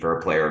cheap for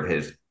a player of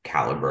his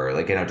caliber.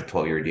 Like, it's a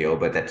 12-year deal,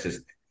 but that's just,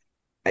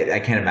 I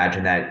can't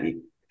imagine that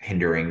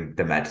hindering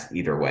the Mets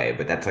either way.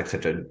 But that's like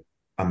such an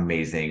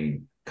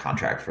amazing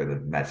contract for the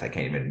Mets. I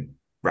can't even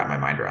wrap my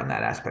mind around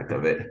that aspect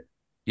of it.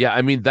 Yeah,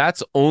 I mean,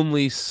 that's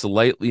only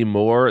slightly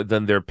more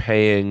than they're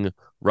paying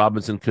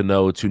Robinson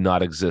Cano to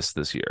not exist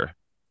this year.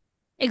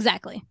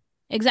 Exactly.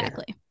 Yeah.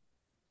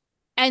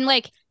 And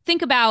like,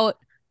 think about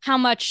how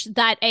much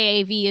that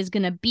AAV is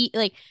going to be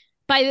like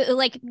by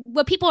like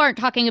what people aren't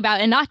talking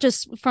about, and not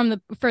just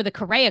for the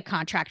Correa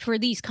contract, for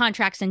these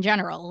contracts in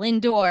general,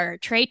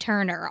 Lindor, Trey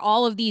Turner,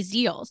 all of these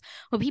deals.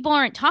 What people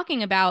aren't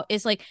talking about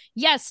is like,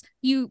 yes,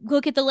 you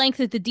look at the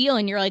length of the deal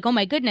and you're like, oh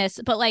my goodness,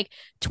 but like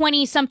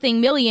 20 something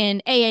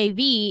million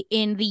AAV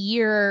in the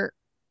year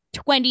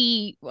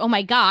 20. Oh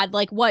my God,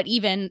 like what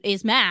even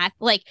is math?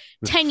 Like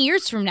 10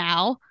 years from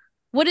now,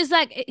 what is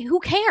that?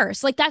 Who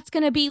cares? Like that's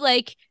going to be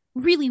like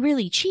really,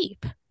 really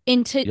cheap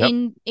in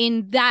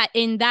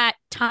that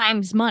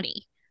time's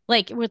money,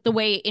 like with the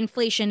way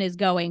inflation is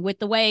going, with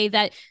the way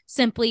that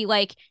simply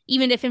like,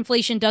 even if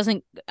inflation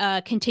doesn't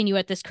continue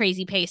at this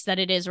crazy pace that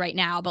it is right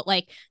now, but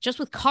like just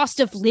with cost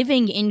of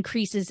living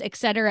increases, et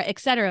cetera,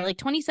 like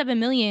 27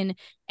 million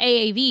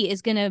AAV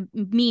is going to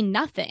mean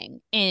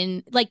nothing.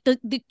 In like the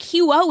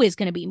QO is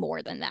going to be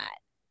more than that.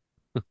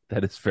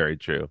 That is very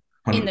true.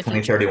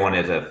 2031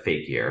 is a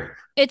fake year.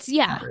 It's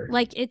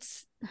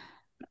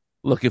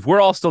Look, if we're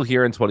all still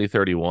here in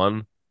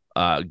 2031,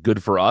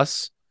 good for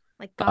us.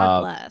 Like, God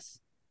bless.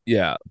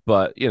 Yeah,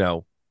 but,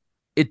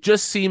 it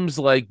just seems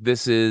like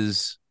this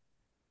is...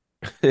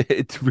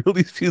 it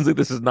really seems like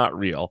this is not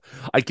real.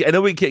 I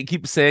know we can't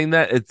keep saying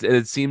that.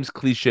 It seems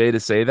cliche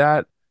to say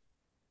that,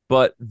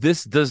 but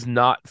this does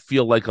not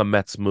feel like a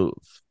Mets move.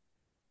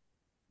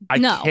 I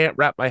can't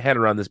wrap my head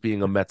around this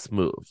being a Mets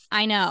move.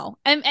 I know.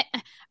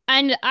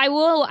 And I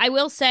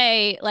will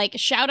say, like,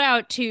 shout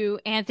out to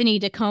Anthony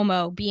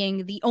DiComo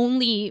being the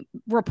only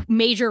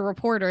major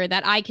reporter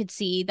that I could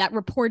see that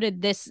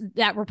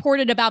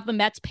reported about the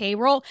Mets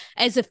payroll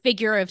as a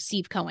figure of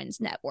Steve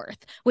Cohen's net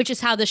worth, which is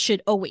how this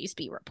should always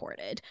be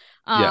reported.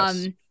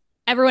 Yes.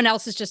 everyone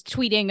else is just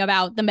tweeting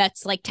about the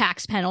Mets like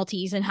tax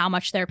penalties and how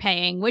much they're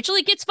paying, which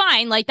like it's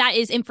fine. Like that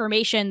is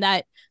information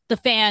that the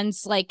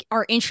fans like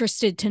are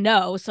interested to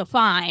know. So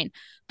fine.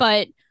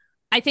 But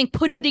I think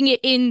putting it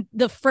in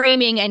the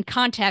framing and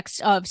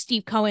context of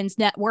Steve Cohen's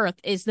net worth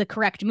is the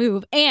correct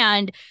move.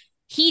 And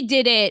he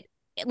did it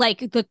like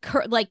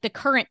the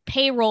current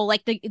payroll,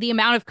 like the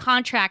amount of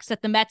contracts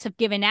that the Mets have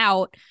given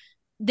out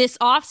this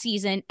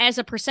offseason as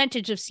a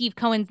percentage of Steve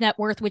Cohen's net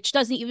worth, which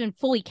doesn't even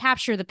fully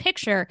capture the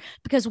picture,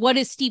 because what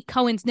is Steve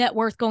Cohen's net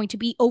worth going to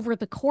be over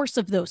the course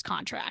of those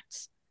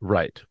contracts?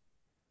 Right.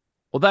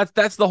 Well,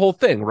 that's the whole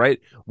thing, right?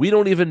 We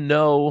don't even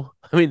know.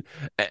 I mean,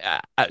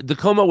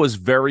 DeComo was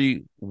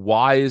very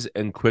wise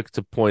and quick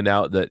to point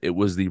out that it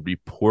was the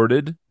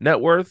reported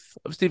net worth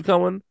of Steve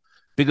Cohen,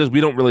 because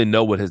we don't really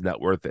know what his net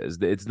worth is.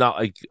 It's not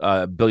like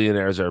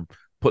billionaires are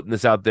putting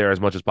this out there as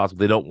much as possible.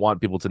 They don't want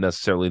people to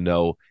necessarily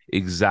know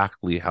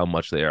exactly how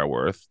much they are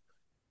worth.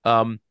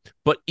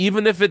 But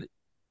even if it,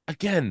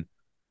 again,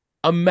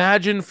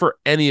 imagine for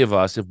any of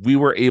us if we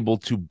were able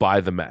to buy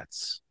the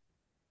Mets.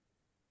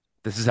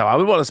 This is how I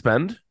would want to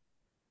spend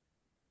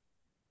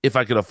if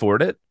I could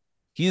afford it.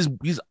 He's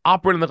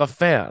operating like a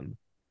fan.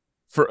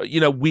 For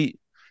we,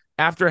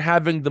 after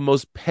having the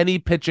most penny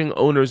pitching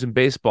owners in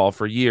baseball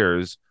for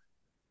years,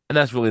 and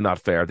that's really not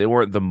fair. They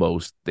weren't the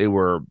most. They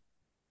were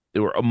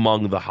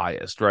among the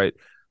highest, right?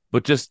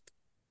 But just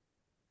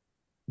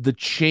the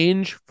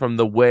change from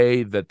the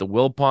way that the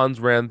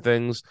Wilpons ran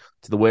things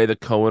to the way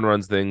that Cohen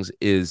runs things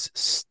is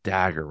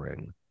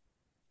staggering.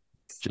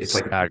 It's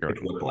like staggering.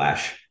 It's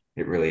whiplash.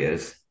 It really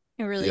is.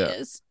 It really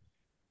is.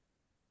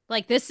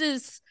 Like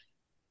it's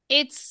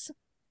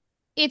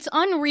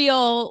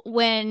unreal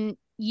when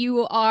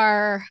you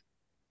are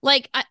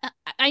like,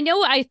 I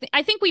know I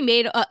think we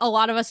made a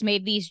lot of us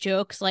made these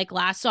jokes like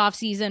last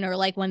offseason, or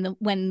like when the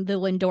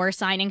Lindor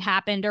signing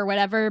happened or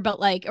whatever, but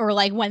like, or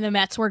like when the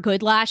Mets were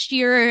good last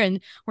year,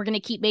 and we're going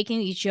to keep making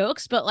these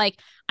jokes. But like,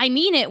 I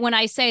mean it when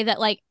I say that,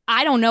 like,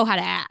 I don't know how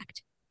to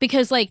act.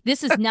 Because like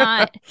this is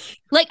not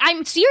like,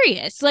 I'm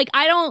serious. Like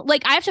I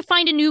have to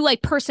find a new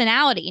like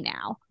personality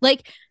now.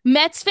 Like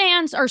Mets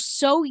fans are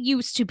so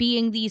used to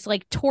being these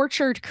like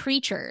tortured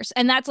creatures,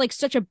 and that's like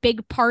such a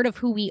big part of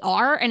who we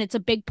are, and it's a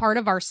big part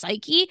of our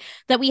psyche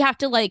that we have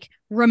to like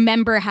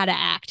remember how to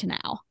act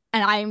now.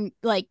 And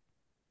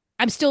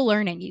I'm still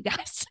learning, you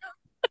guys.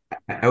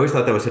 I always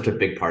thought that was such a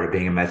big part of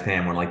being a Mets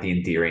fan, one of like the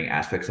endearing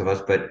aspects of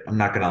us. But I'm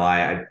not gonna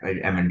lie, I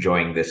am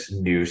enjoying this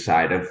new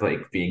side of like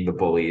being the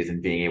bullies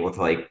and being able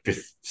to like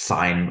just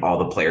sign all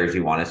the players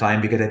you want to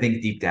sign, because I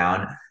think deep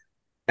down,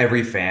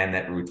 every fan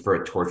that roots for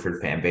a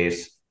tortured fan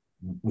base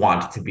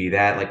wants to be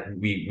that. Like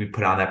we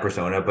put on that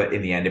persona, but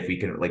in the end, if we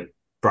can, like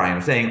Brian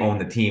was saying, own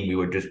the team, we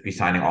would just be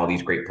signing all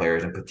these great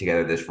players and put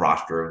together this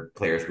roster of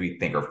players we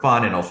think are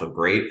fun and also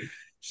great.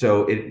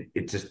 So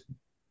it's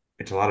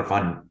a lot of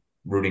fun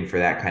rooting for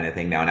that kind of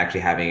thing now and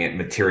actually having it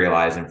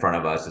materialize in front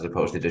of us as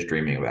opposed to just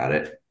dreaming about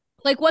it.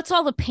 Like, what's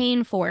all the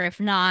pain for if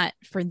not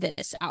for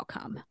this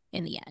outcome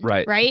in the end?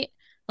 Right.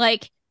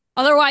 Like,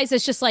 otherwise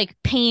it's just like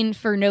pain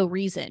for no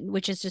reason,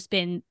 which has just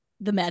been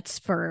the Mets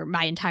for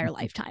my entire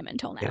lifetime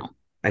until now. Yeah.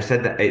 I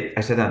said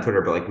that on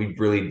Twitter, but like, we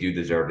really do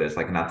deserve this.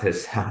 Like, not to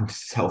sound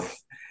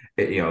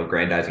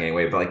aggrandizing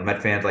anyway, but like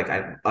Met fans, like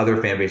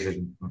other fan bases,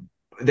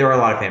 there are a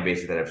lot of fan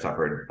bases that have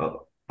suffered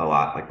a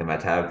lot, like the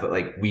Mets have, but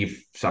like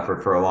we've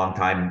suffered for a long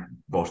time.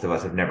 Most of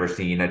us have never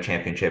seen a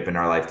championship in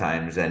our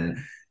lifetimes, and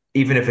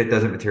even if it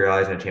doesn't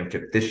materialize in a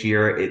championship this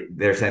year,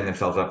 they're setting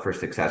themselves up for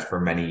success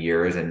for many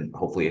years and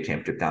hopefully a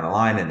championship down the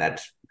line. And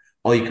that's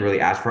all you can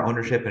really ask for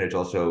ownership, and it's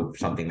also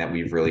something that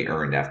we've really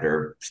earned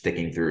after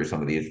sticking through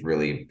some of these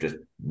really just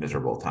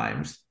miserable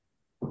times.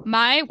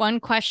 My one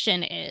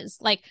question is,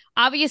 like,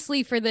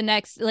 obviously for the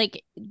next,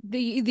 like,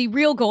 the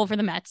real goal for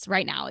the Mets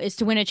right now is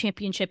to win a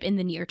championship in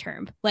the near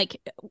term,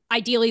 like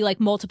ideally like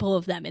multiple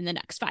of them in the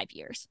next 5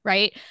 years,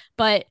 right?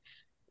 But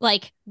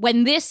like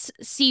when this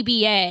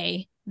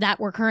CBA that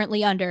we're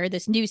currently under,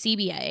 this new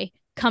CBA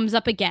comes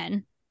up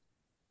again,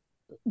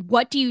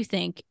 what do you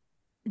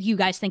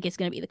guys think is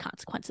going to be the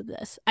consequence of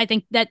this? I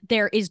think that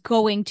there is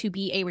going to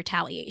be a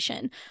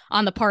retaliation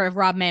on the part of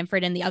Rob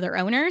Manfred and the other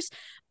owners.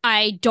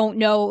 I don't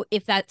know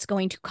if that's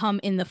going to come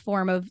in the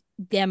form of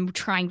them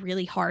trying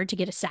really hard to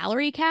get a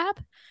salary cap,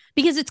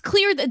 because it's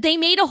clear that they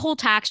made a whole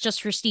tax just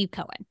for Steve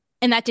Cohen,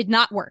 and that did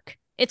not work.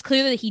 It's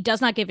clear that he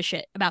does not give a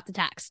shit about the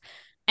tax.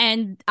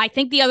 And I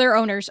think the other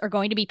owners are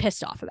going to be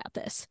pissed off about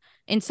this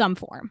in some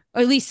form,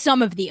 or at least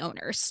some of the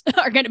owners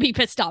are going to be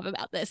pissed off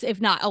about this, if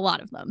not a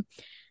lot of them.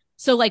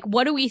 So like,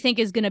 what do we think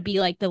is going to be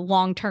like the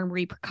long-term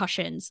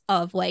repercussions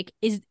of like,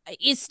 is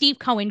Steve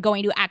Cohen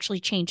going to actually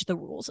change the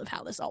rules of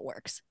how this all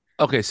works?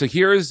 Okay, so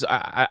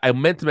I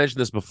meant to mention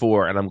this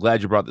before, and I'm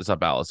glad you brought this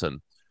up,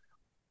 Allison.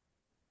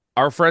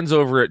 Our friends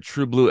over at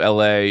True Blue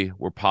LA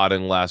were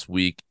potting last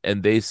week,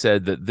 and they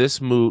said that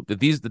this move, that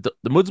the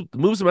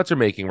moves the Mets are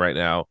making right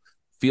now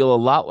feel a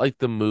lot like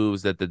the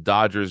moves that the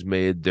Dodgers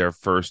made their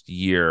first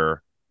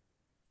year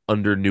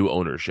under new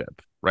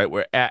ownership, right?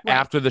 Where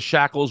after the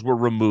shackles were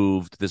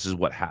removed, this is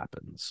what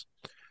happens.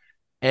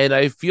 And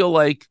I feel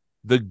like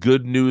the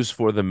good news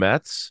for the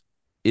Mets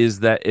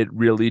is that it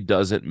really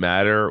doesn't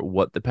matter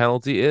what the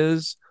penalty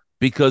is,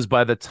 because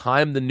by the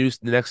time the next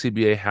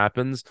CBA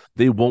happens,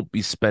 they won't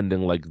be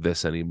spending like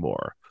this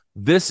anymore.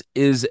 They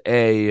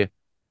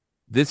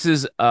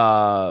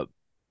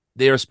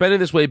are spending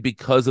this way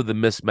because of the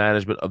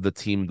mismanagement of the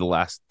team the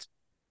last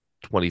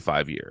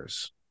 25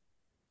 years.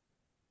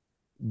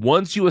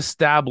 Once you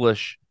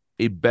establish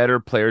a better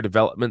player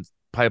development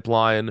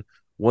pipeline,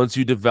 once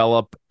you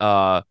develop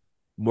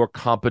more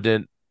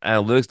competent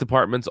analytics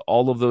departments,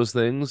 all of those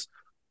things,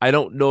 I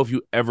don't know if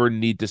you ever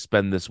need to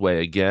spend this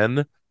way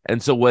again.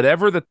 And so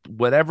whatever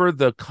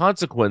the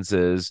consequence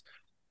is,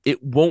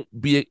 it won't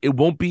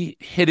be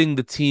hitting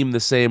the team the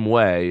same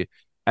way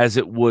as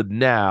it would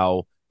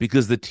now,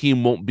 because the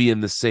team won't be in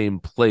the same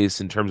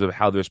place in terms of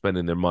how they're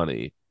spending their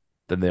money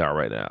than they are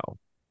right now.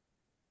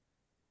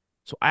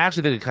 So I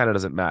actually think it kind of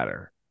doesn't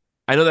matter.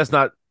 I know that's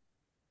not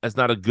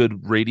a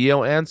good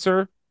radio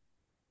answer,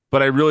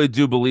 but I really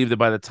do believe that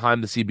by the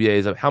time the CBA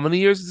is up, how many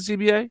years is the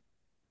CBA?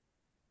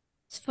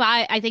 It's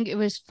 5. I think it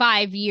was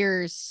 5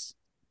 years.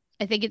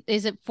 I think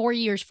is it 4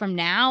 years from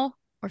now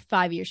or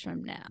 5 years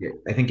from now? Yeah,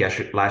 I think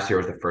last year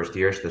was the first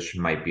year, so this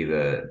might be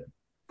the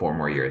 4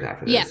 more years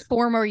after this. Yeah,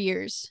 4 more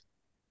years.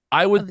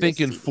 I would think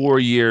in 4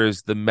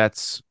 years, the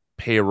Mets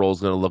payroll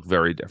is going to look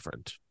very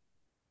different.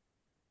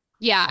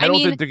 Yeah, I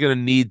don't think they're going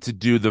to need to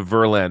do the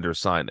Verlander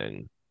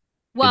signing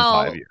in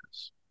 5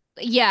 years.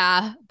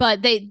 Yeah,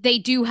 but they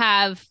do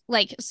have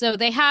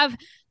they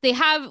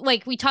have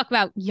like, we talk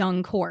about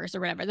young cores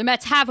or whatever. The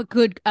Mets have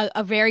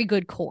a very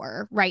good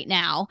core right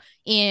now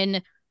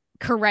in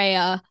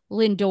Correa,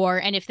 Lindor,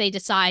 and if they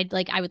decide,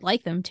 like, I would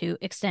like them to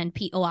extend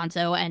Pete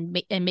Alonso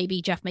and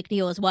maybe Jeff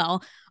McNeil as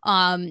well.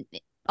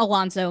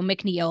 Alonso,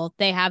 McNeil,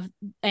 they have,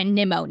 and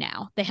Nimmo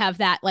now. They have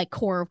that like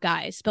core of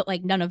guys, but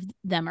like none of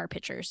them are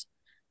pitchers.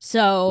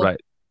 So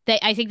right.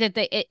 I think that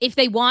if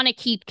they want to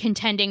keep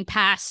contending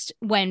past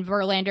when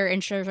Verlander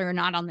and Scherzer are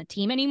not on the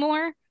team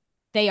anymore,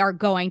 they are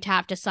going to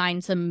have to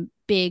sign some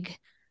big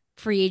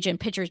free agent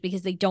pitchers,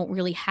 because they don't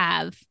really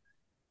have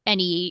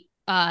any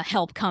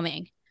help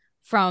coming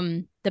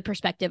from the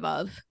perspective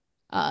of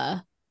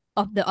the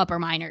upper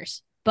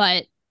minors.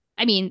 But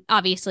I mean,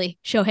 obviously,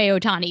 Shohei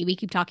Ohtani, we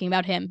keep talking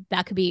about him.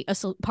 That could be a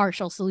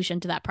partial solution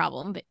to that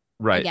problem. But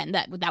right. Again,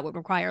 that would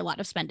require a lot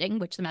of spending,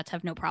 which the Mets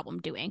have no problem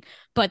doing.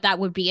 But that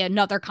would be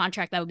another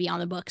contract that would be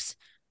on the books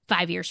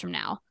 5 years from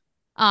now.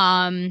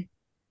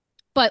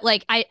 But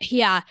like,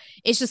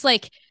 it's just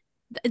like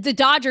the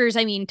Dodgers.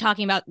 I mean,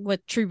 talking about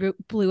what True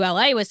Blue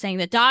LA was saying,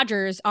 the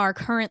Dodgers are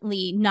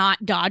currently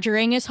not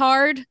dodgering as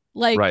hard.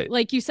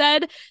 Like you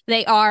said,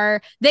 they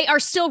are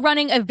still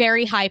running a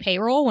very high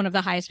payroll, one of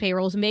the highest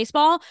payrolls in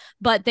baseball,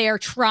 but they are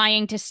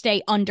trying to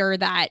stay under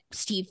that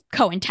Steve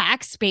Cohen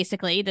tax,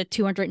 basically the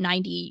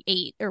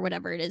 298 or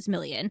whatever it is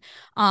million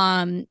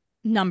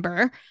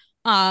number.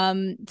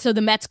 So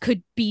the Mets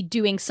could be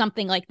doing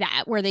something like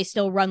that, where they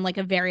still run like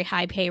a very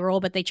high payroll,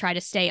 but they try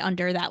to stay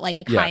under that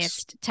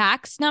highest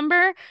tax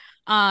number.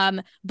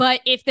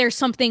 But if there's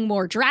something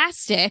more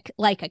drastic,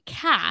 like a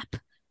cap,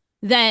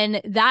 then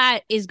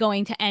that is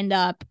going to end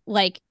up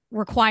like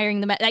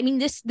requiring the Mets. I mean,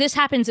 this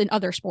happens in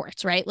other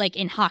sports, right? Like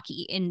in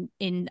hockey,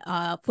 in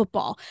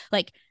football,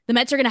 like the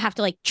Mets are going to have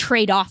to like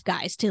trade off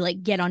guys to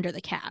like get under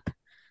the cap.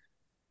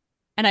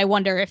 And I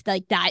wonder if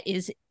like that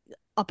is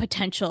a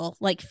potential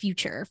like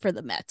future for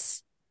the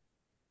Mets.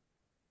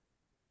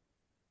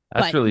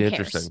 That's really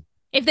interesting.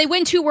 If they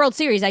win 2 World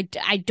Series, I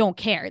don't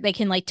care. They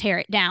can like tear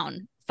it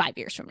down 5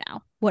 years from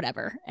now,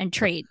 whatever, and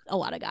trade a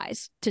lot of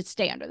guys to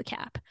stay under the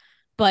cap.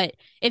 But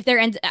if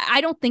I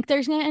don't think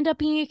there's going to end up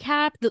being a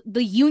cap.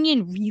 The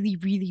union really,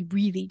 really,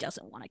 really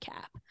doesn't want a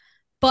cap.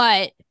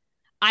 But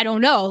I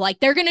don't know.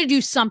 Like, they're going to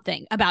do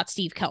something about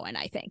Steve Cohen,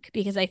 I think,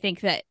 because I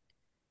think that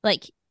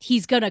like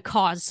he's going to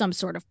cause some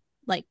sort of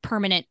like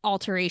permanent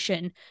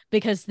alteration,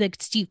 because the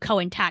Steve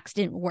Cohen tax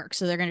didn't work.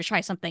 So they're going to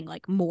try something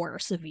like more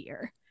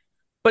severe,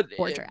 but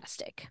more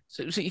drastic.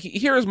 So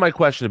here's my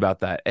question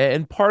about that.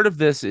 And part of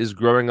this is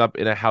growing up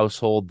in a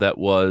household that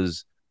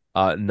was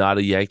not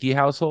a Yankee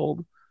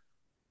household.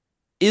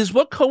 Is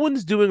what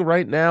Cohen's doing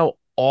right now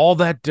all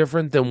that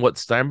different than what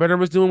Steinbrenner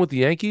was doing with the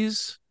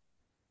Yankees?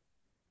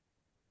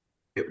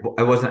 It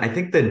wasn't. I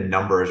think the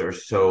numbers are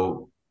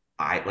so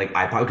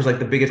because like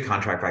the biggest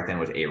contract back then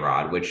was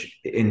A-Rod, which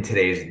in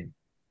today's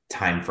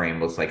time frame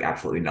looks like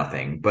absolutely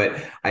nothing.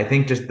 But I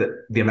think just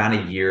the amount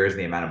of years,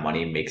 the amount of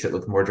money makes it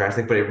look more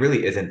drastic. But it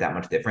really isn't that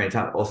much different. It's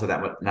not also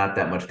not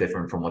that much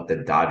different from what the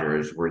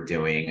Dodgers were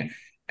doing,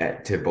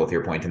 to both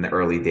your points, in the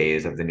early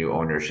days of the new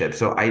ownership.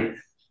 So I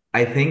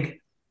think.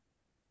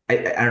 I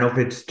don't know if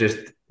it's just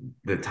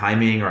the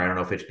timing, or I don't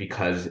know if it's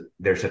because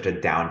they're such a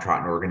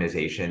downtrodden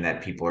organization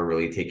that people are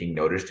really taking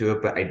notice to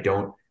it. But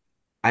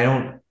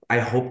I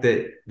hope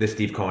that the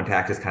Steve Cohen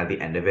tax is kind of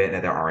the end of it, and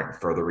that there aren't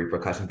further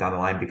repercussions down the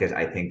line, because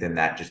I think then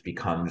that just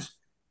becomes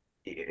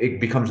a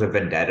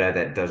vendetta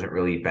that doesn't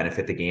really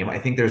benefit the game. I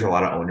think there's a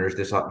lot of owners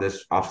this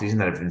offseason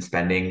that have been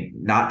spending,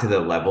 not to the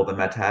level the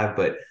Mets have,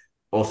 but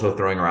also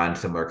throwing around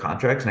similar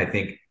contracts. And I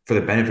think for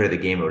the benefit of the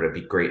game, it would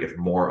be great if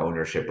more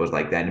ownership was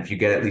like that. And if you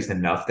get at least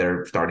enough,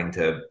 they're starting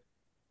to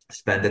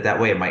spend it that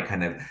way, it might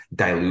kind of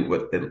dilute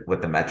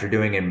what the Mets are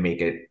doing and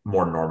make it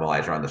more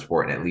normalized around the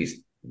sport, and at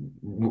least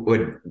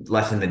would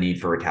lessen the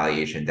need for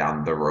retaliation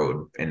down the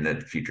road in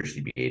the future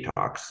CBA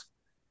talks.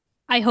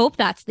 I hope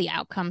that's the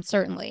outcome.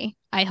 Certainly.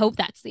 I hope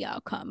that's the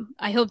outcome.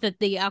 I hope that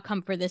the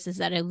outcome for this is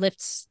that it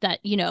lifts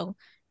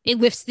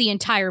the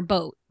entire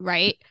boat.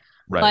 Right.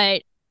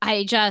 But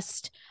I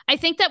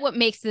think that what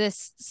makes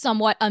this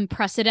somewhat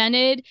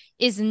unprecedented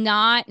is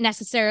not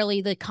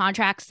necessarily the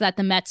contracts that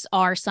the Mets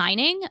are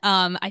signing.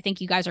 I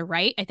think you guys are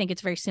right. I think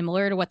it's very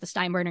similar to what the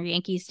Steinbrenner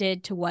Yankees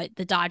did, to what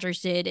the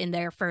Dodgers did in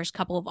their first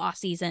couple of off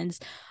seasons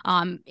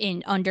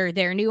in under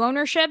their new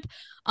ownership.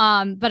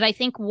 But I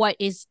think what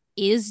is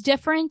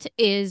different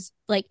is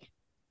like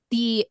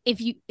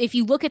if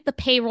you look at the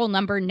payroll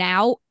number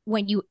now,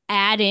 when you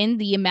add in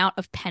the amount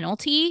of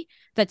penalty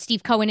that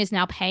Steve Cohen is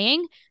now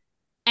paying,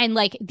 and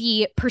like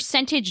the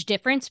percentage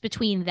difference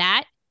between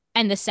that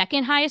and the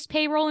second highest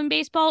payroll in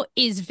baseball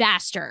is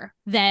vaster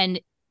than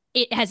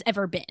it has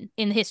ever been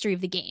in the history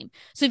of the game.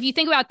 So if you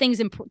think about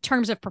things in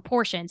terms of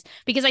proportions,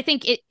 because I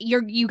think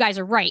you guys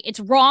are right. It's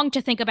wrong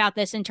to think about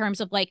this in terms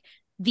of like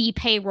the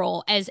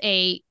payroll as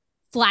a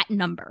flat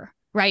number,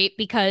 right?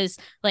 Because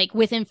like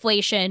with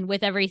inflation,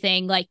 with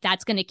everything, like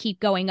that's going to keep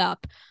going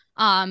up.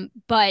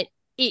 But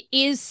it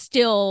is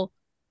still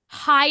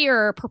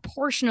higher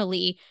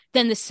proportionally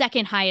than the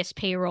second highest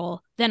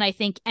payroll than I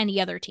think any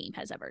other team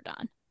has ever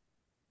done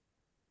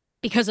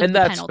because of the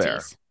penalties.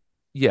 Fair.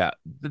 Yeah,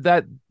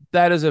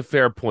 that is a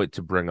fair point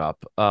to bring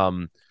up.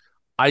 I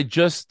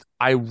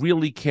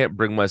really can't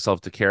bring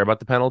myself to care about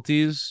the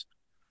penalties,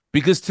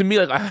 because to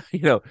me, like,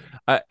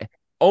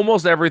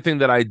 almost everything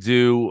that I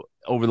do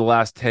over the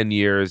last 10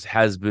 years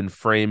has been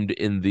framed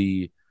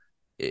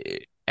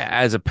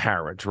as a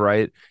parent,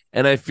 right?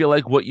 And I feel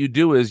like what you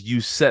do is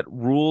you set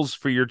rules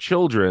for your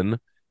children,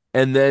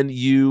 and then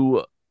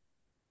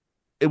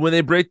when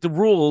they break the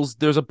rules,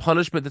 there's a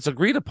punishment that's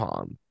agreed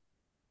upon.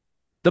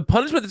 The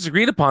punishment that's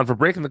agreed upon for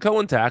breaking the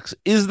Cohen tax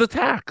is the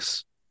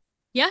tax.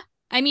 Yeah.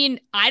 I mean,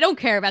 I don't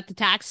care about the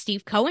tax.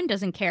 Steve Cohen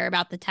doesn't care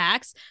about the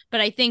tax,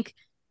 but I think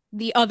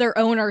the other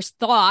owners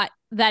thought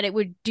that it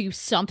would do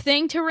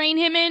something to rein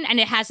him in, and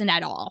it hasn't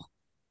at all,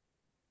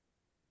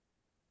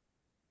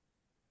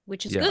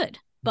 which is good.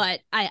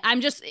 But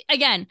I'm just,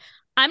 again,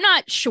 I'm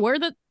not sure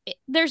that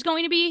there's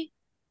going to be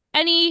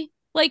any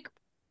like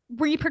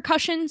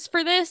repercussions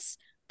for this,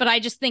 but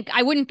I just think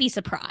I wouldn't be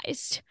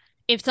surprised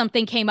if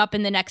something came up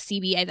in the next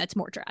CBA that's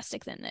more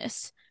drastic than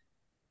this.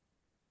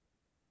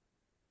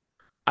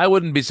 I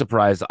wouldn't be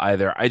surprised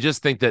either. I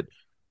just think that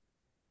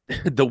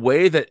the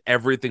way that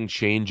everything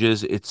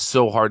changes, it's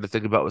so hard to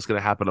think about what's going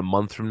to happen a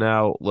month from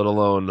now, let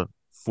alone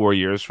 4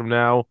 years from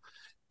now.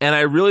 And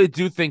I really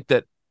do think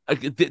that,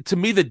 to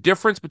me, the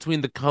difference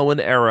between the Cohen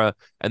era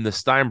and the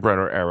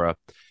Steinbrenner era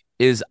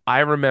is I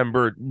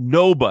remember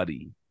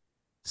nobody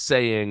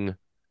saying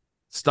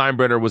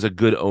Steinbrenner was a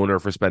good owner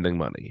for spending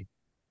money.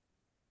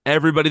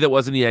 Everybody that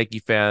wasn't a Yankee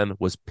fan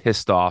was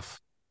pissed off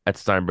at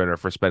Steinbrenner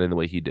for spending the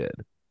way he did.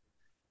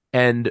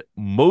 And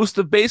most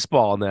of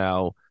baseball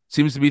now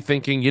seems to be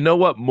thinking, you know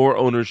what, more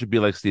owners should be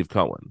like Steve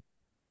Cohen.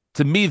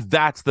 To me,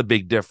 that's the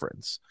big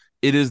difference.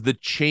 It is the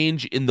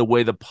change in the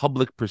way the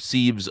public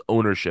perceives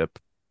ownership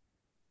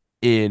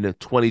in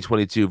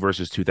 2022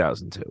 versus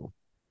 2002.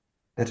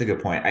 That's a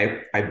good point.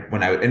 And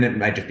it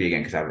might just be,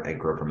 again, because I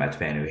grew up a Mets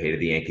fan who hated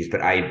the Yankees,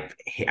 but I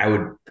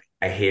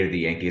hated the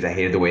Yankees. I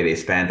hated the way they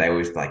spent. I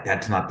always like,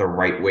 that's not the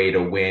right way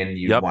to win.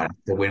 You want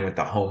to win with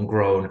the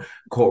homegrown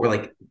core,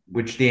 like,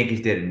 which the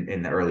Yankees did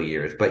in the early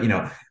years. But,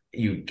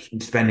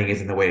 spending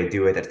isn't the way to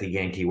do it. That's the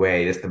Yankee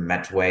way. That's the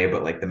Mets way.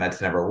 But like the Mets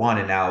never won.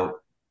 And now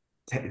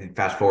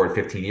fast forward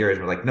 15 years,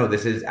 we're like, no,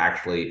 this is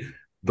actually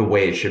the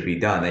way it should be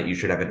done, that you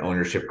should have an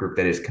ownership group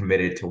that is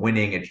committed to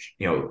winning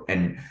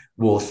and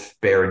will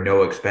spare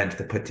no expense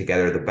to put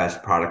together the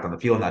best product on the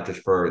field, not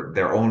just for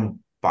their own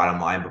bottom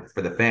line, but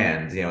for the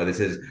fans. This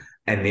is,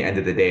 at the end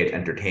of the day, it's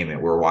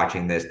entertainment. We're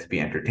watching this to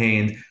be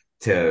entertained,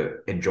 to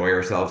enjoy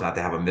ourselves, not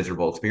to have a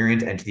miserable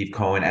experience. And Steve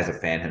Cohen, as a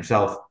fan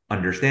himself,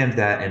 understands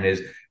that and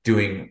is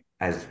doing,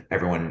 as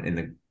everyone in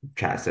the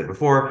chat said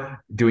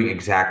before, doing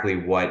exactly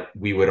what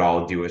we would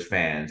all do as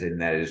fans, and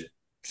that is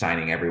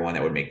signing everyone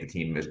that would make the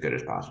team as good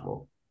as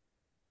possible.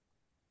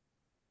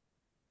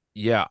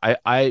 Yeah,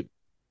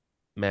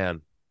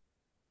 man,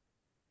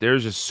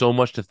 there's just so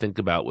much to think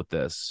about with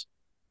this.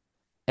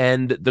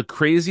 And the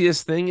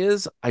craziest thing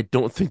is, I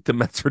don't think the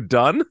Mets are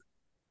done.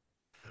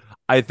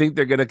 I think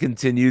they're going to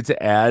continue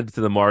to add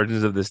to the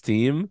margins of this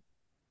team.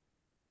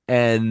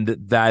 And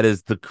that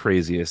is the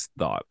craziest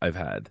thought I've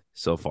had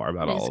so far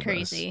about all of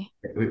crazy.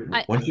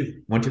 This. Once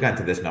you got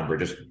to this number,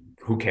 just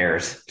who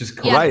cares? Just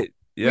go. Right.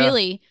 Yeah.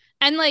 Really.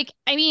 And like,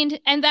 I mean,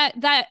 and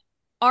that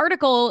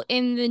article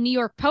in the New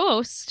York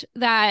Post,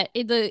 that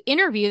the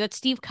interview that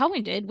Steve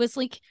Cohen did was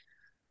like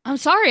I'm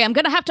sorry, I'm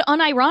going to have to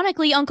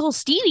unironically Uncle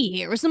Stevie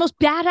here. It was the most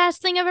badass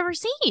thing I've ever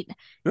seen.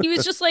 He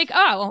was just like,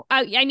 oh,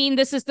 I mean,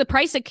 this is the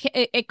price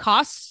it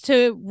costs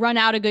to run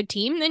out a good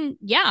team. Then,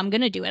 yeah, I'm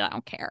going to do it. I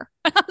don't care.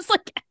 I was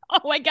like,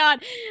 oh, my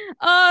God.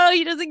 Oh,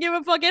 he doesn't give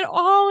a fucking,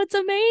 oh, it's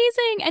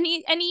amazing. And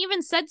he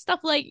even said stuff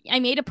like, I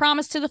made a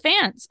promise to the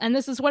fans, and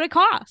this is what it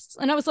costs.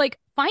 And I was like,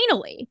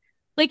 finally.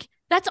 Like,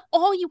 that's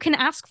all you can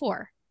ask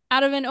for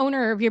out of an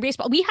owner of your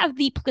baseball. We have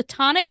the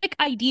platonic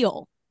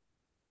ideal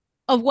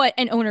of what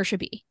an owner should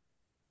be.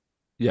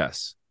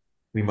 Yes.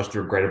 We must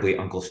regrettably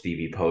Uncle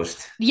Stevie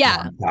post.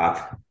 Yeah. On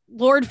top.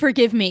 Lord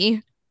forgive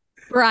me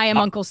for I am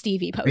Uncle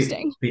Stevie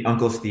posting. The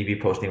Uncle Stevie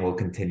posting will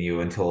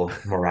continue until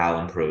morale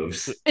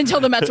improves.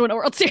 Until the Mets win a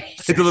World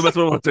Series. Until the Mets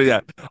win a World Series,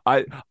 yeah.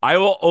 I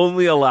will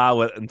only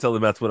allow it until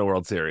the Mets win a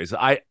World Series.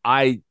 I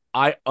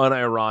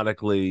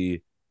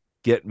unironically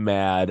get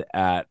mad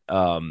at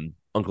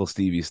Uncle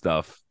Stevie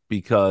stuff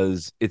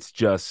because it's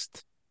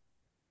just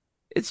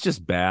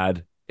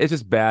bad. It's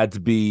just bad to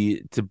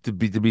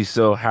be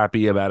so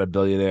happy about a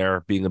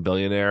billionaire being a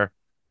billionaire,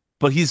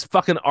 but he's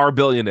fucking our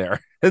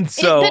billionaire, and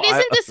so. But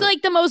isn't this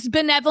like the most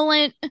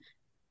benevolent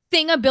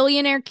thing a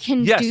billionaire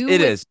can yes, do?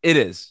 Yes,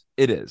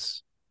 it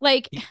is.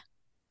 Like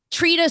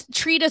treat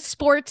a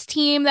sports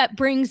team that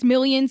brings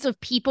millions of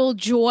people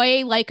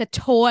joy like a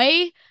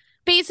toy.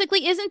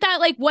 Basically, isn't that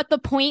like what the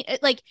point?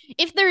 Like,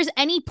 if there's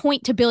any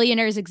point to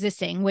billionaires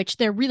existing, which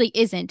there really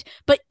isn't,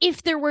 but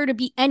if there were to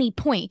be any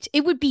point,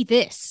 it would be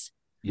this.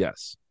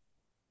 Yes.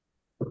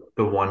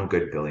 The one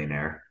good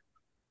billionaire.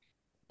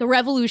 The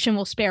revolution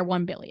will spare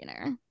one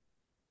billionaire.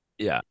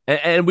 Yeah.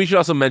 And we should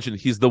also mention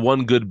he's the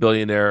one good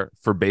billionaire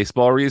for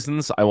baseball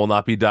reasons. I will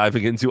not be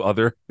diving into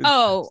other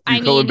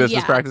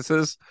business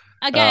practices.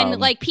 Again,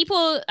 like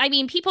people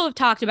have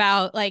talked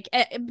about like,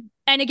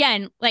 and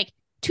again, like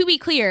to be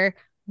clear,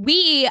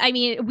 we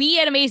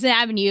at Amazing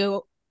Avenue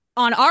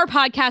on our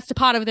podcast, A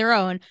Pot of Their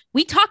Own,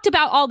 we talked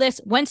about all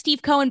this when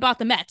Steve Cohen bought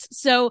the Mets.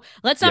 So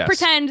let's not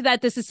pretend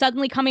that this is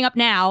suddenly coming up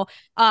now.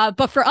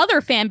 But for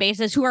other fan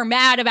bases who are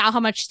mad about how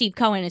much Steve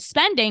Cohen is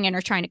spending and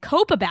are trying to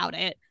cope about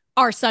it,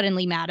 are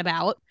suddenly mad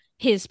about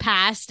his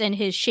past and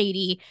his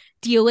shady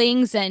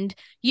dealings. And,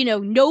 you know,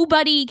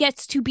 nobody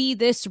gets to be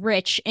this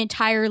rich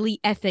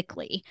entirely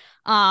ethically.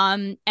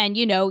 And,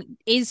 you know,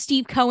 is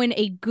Steve Cohen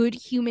a good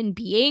human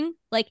being?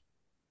 Like,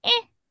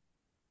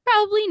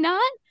 probably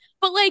not.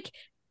 But like,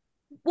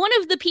 one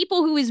of the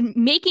people who is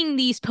making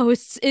these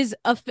posts is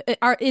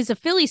a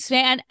Phillies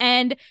fan,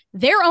 and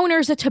their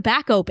owner's a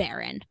tobacco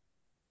baron.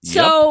 Yep.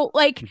 So,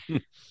 like,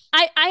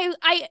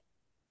 I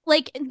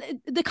like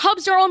the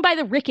Cubs are owned by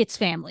the Ricketts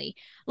family.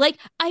 Like,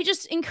 I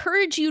just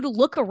encourage you to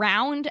look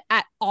around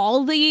at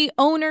all the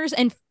owners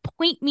and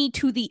point me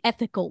to the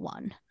ethical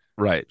one.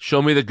 Right.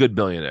 Show me the good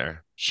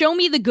billionaire. Show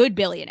me the good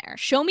billionaire.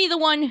 Show me the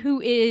one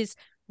who is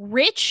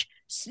rich,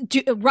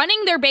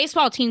 running their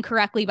baseball team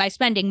correctly by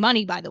spending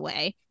money, by the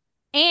way.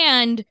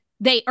 And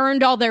they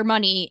earned all their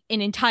money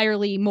in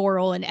entirely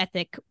moral and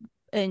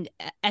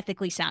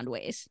ethically sound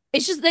ways.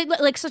 It's just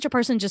like such a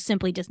person just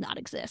simply does not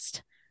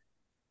exist.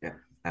 Yeah,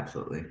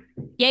 absolutely.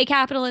 Yay,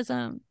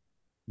 capitalism.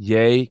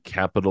 Yay,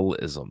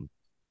 capitalism.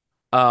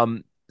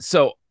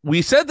 So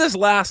we said this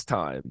last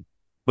time,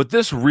 but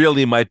this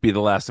really might be the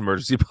last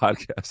emergency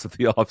podcast of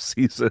the off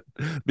season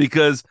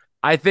because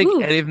I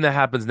think anything that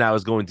happens now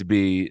is going to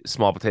be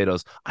small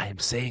potatoes. I am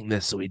saying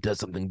this so he does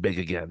something big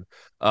again.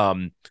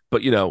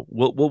 But you know,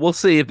 we'll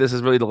see if this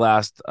is really the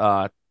last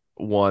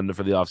one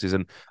for the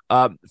offseason.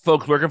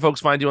 Folks, where can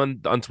folks find you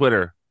on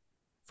Twitter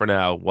for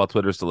now while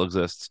Twitter still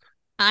exists?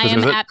 I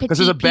am at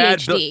Petite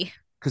PhD.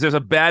 Because there's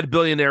a bad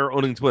billionaire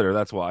owning Twitter.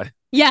 That's why.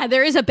 Yeah,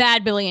 there is a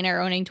bad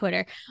billionaire owning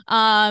Twitter.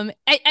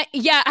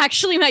 Yeah,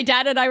 actually, my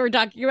dad and I were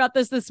talking about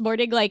this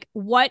morning. Like,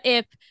 what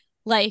if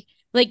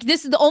like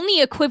this is the only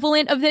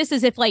equivalent of this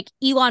is if like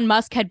Elon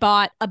Musk had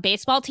bought a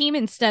baseball team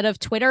instead of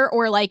Twitter,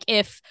 or like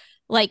if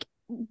like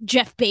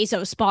Jeff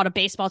Bezos bought a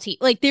baseball team.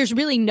 Like there's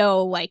really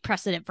no like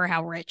precedent for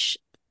how rich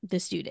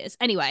this dude is.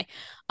 Anyway,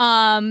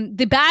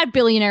 the bad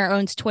billionaire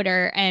owns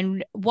Twitter,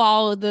 and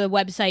while the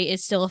website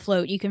is still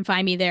afloat, you can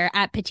find me there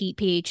at Petite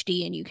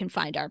PhD, and you can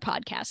find our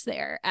podcast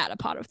there at A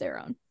Pot of Their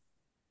Own.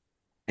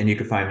 And you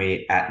can find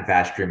me at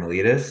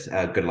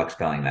Vastrimilitis. Good luck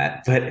spelling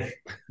that, but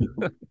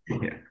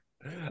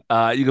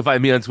yeah. You can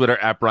find me on Twitter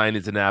at Brian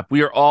It's an App.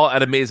 We are all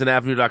at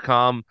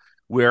AmazingAvenue.com,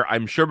 where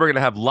I'm sure we're going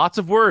to have lots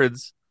of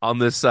words on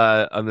this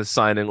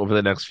signing over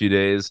the next few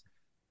days.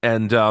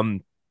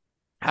 And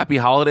happy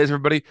holidays,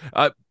 everybody.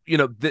 You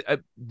know,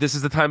 this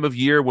is the time of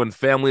year when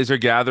families are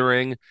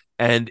gathering,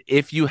 and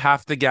if you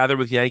have to gather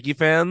with Yankee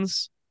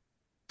fans,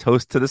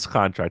 toast to this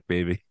contract,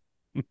 baby.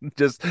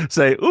 Just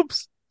say,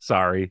 oops,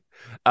 sorry.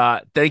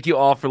 Thank you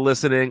all for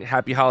listening.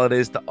 Happy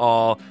holidays to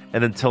all.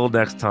 And until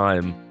next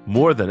time,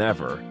 more than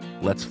ever,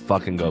 let's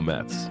fucking go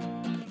Mets.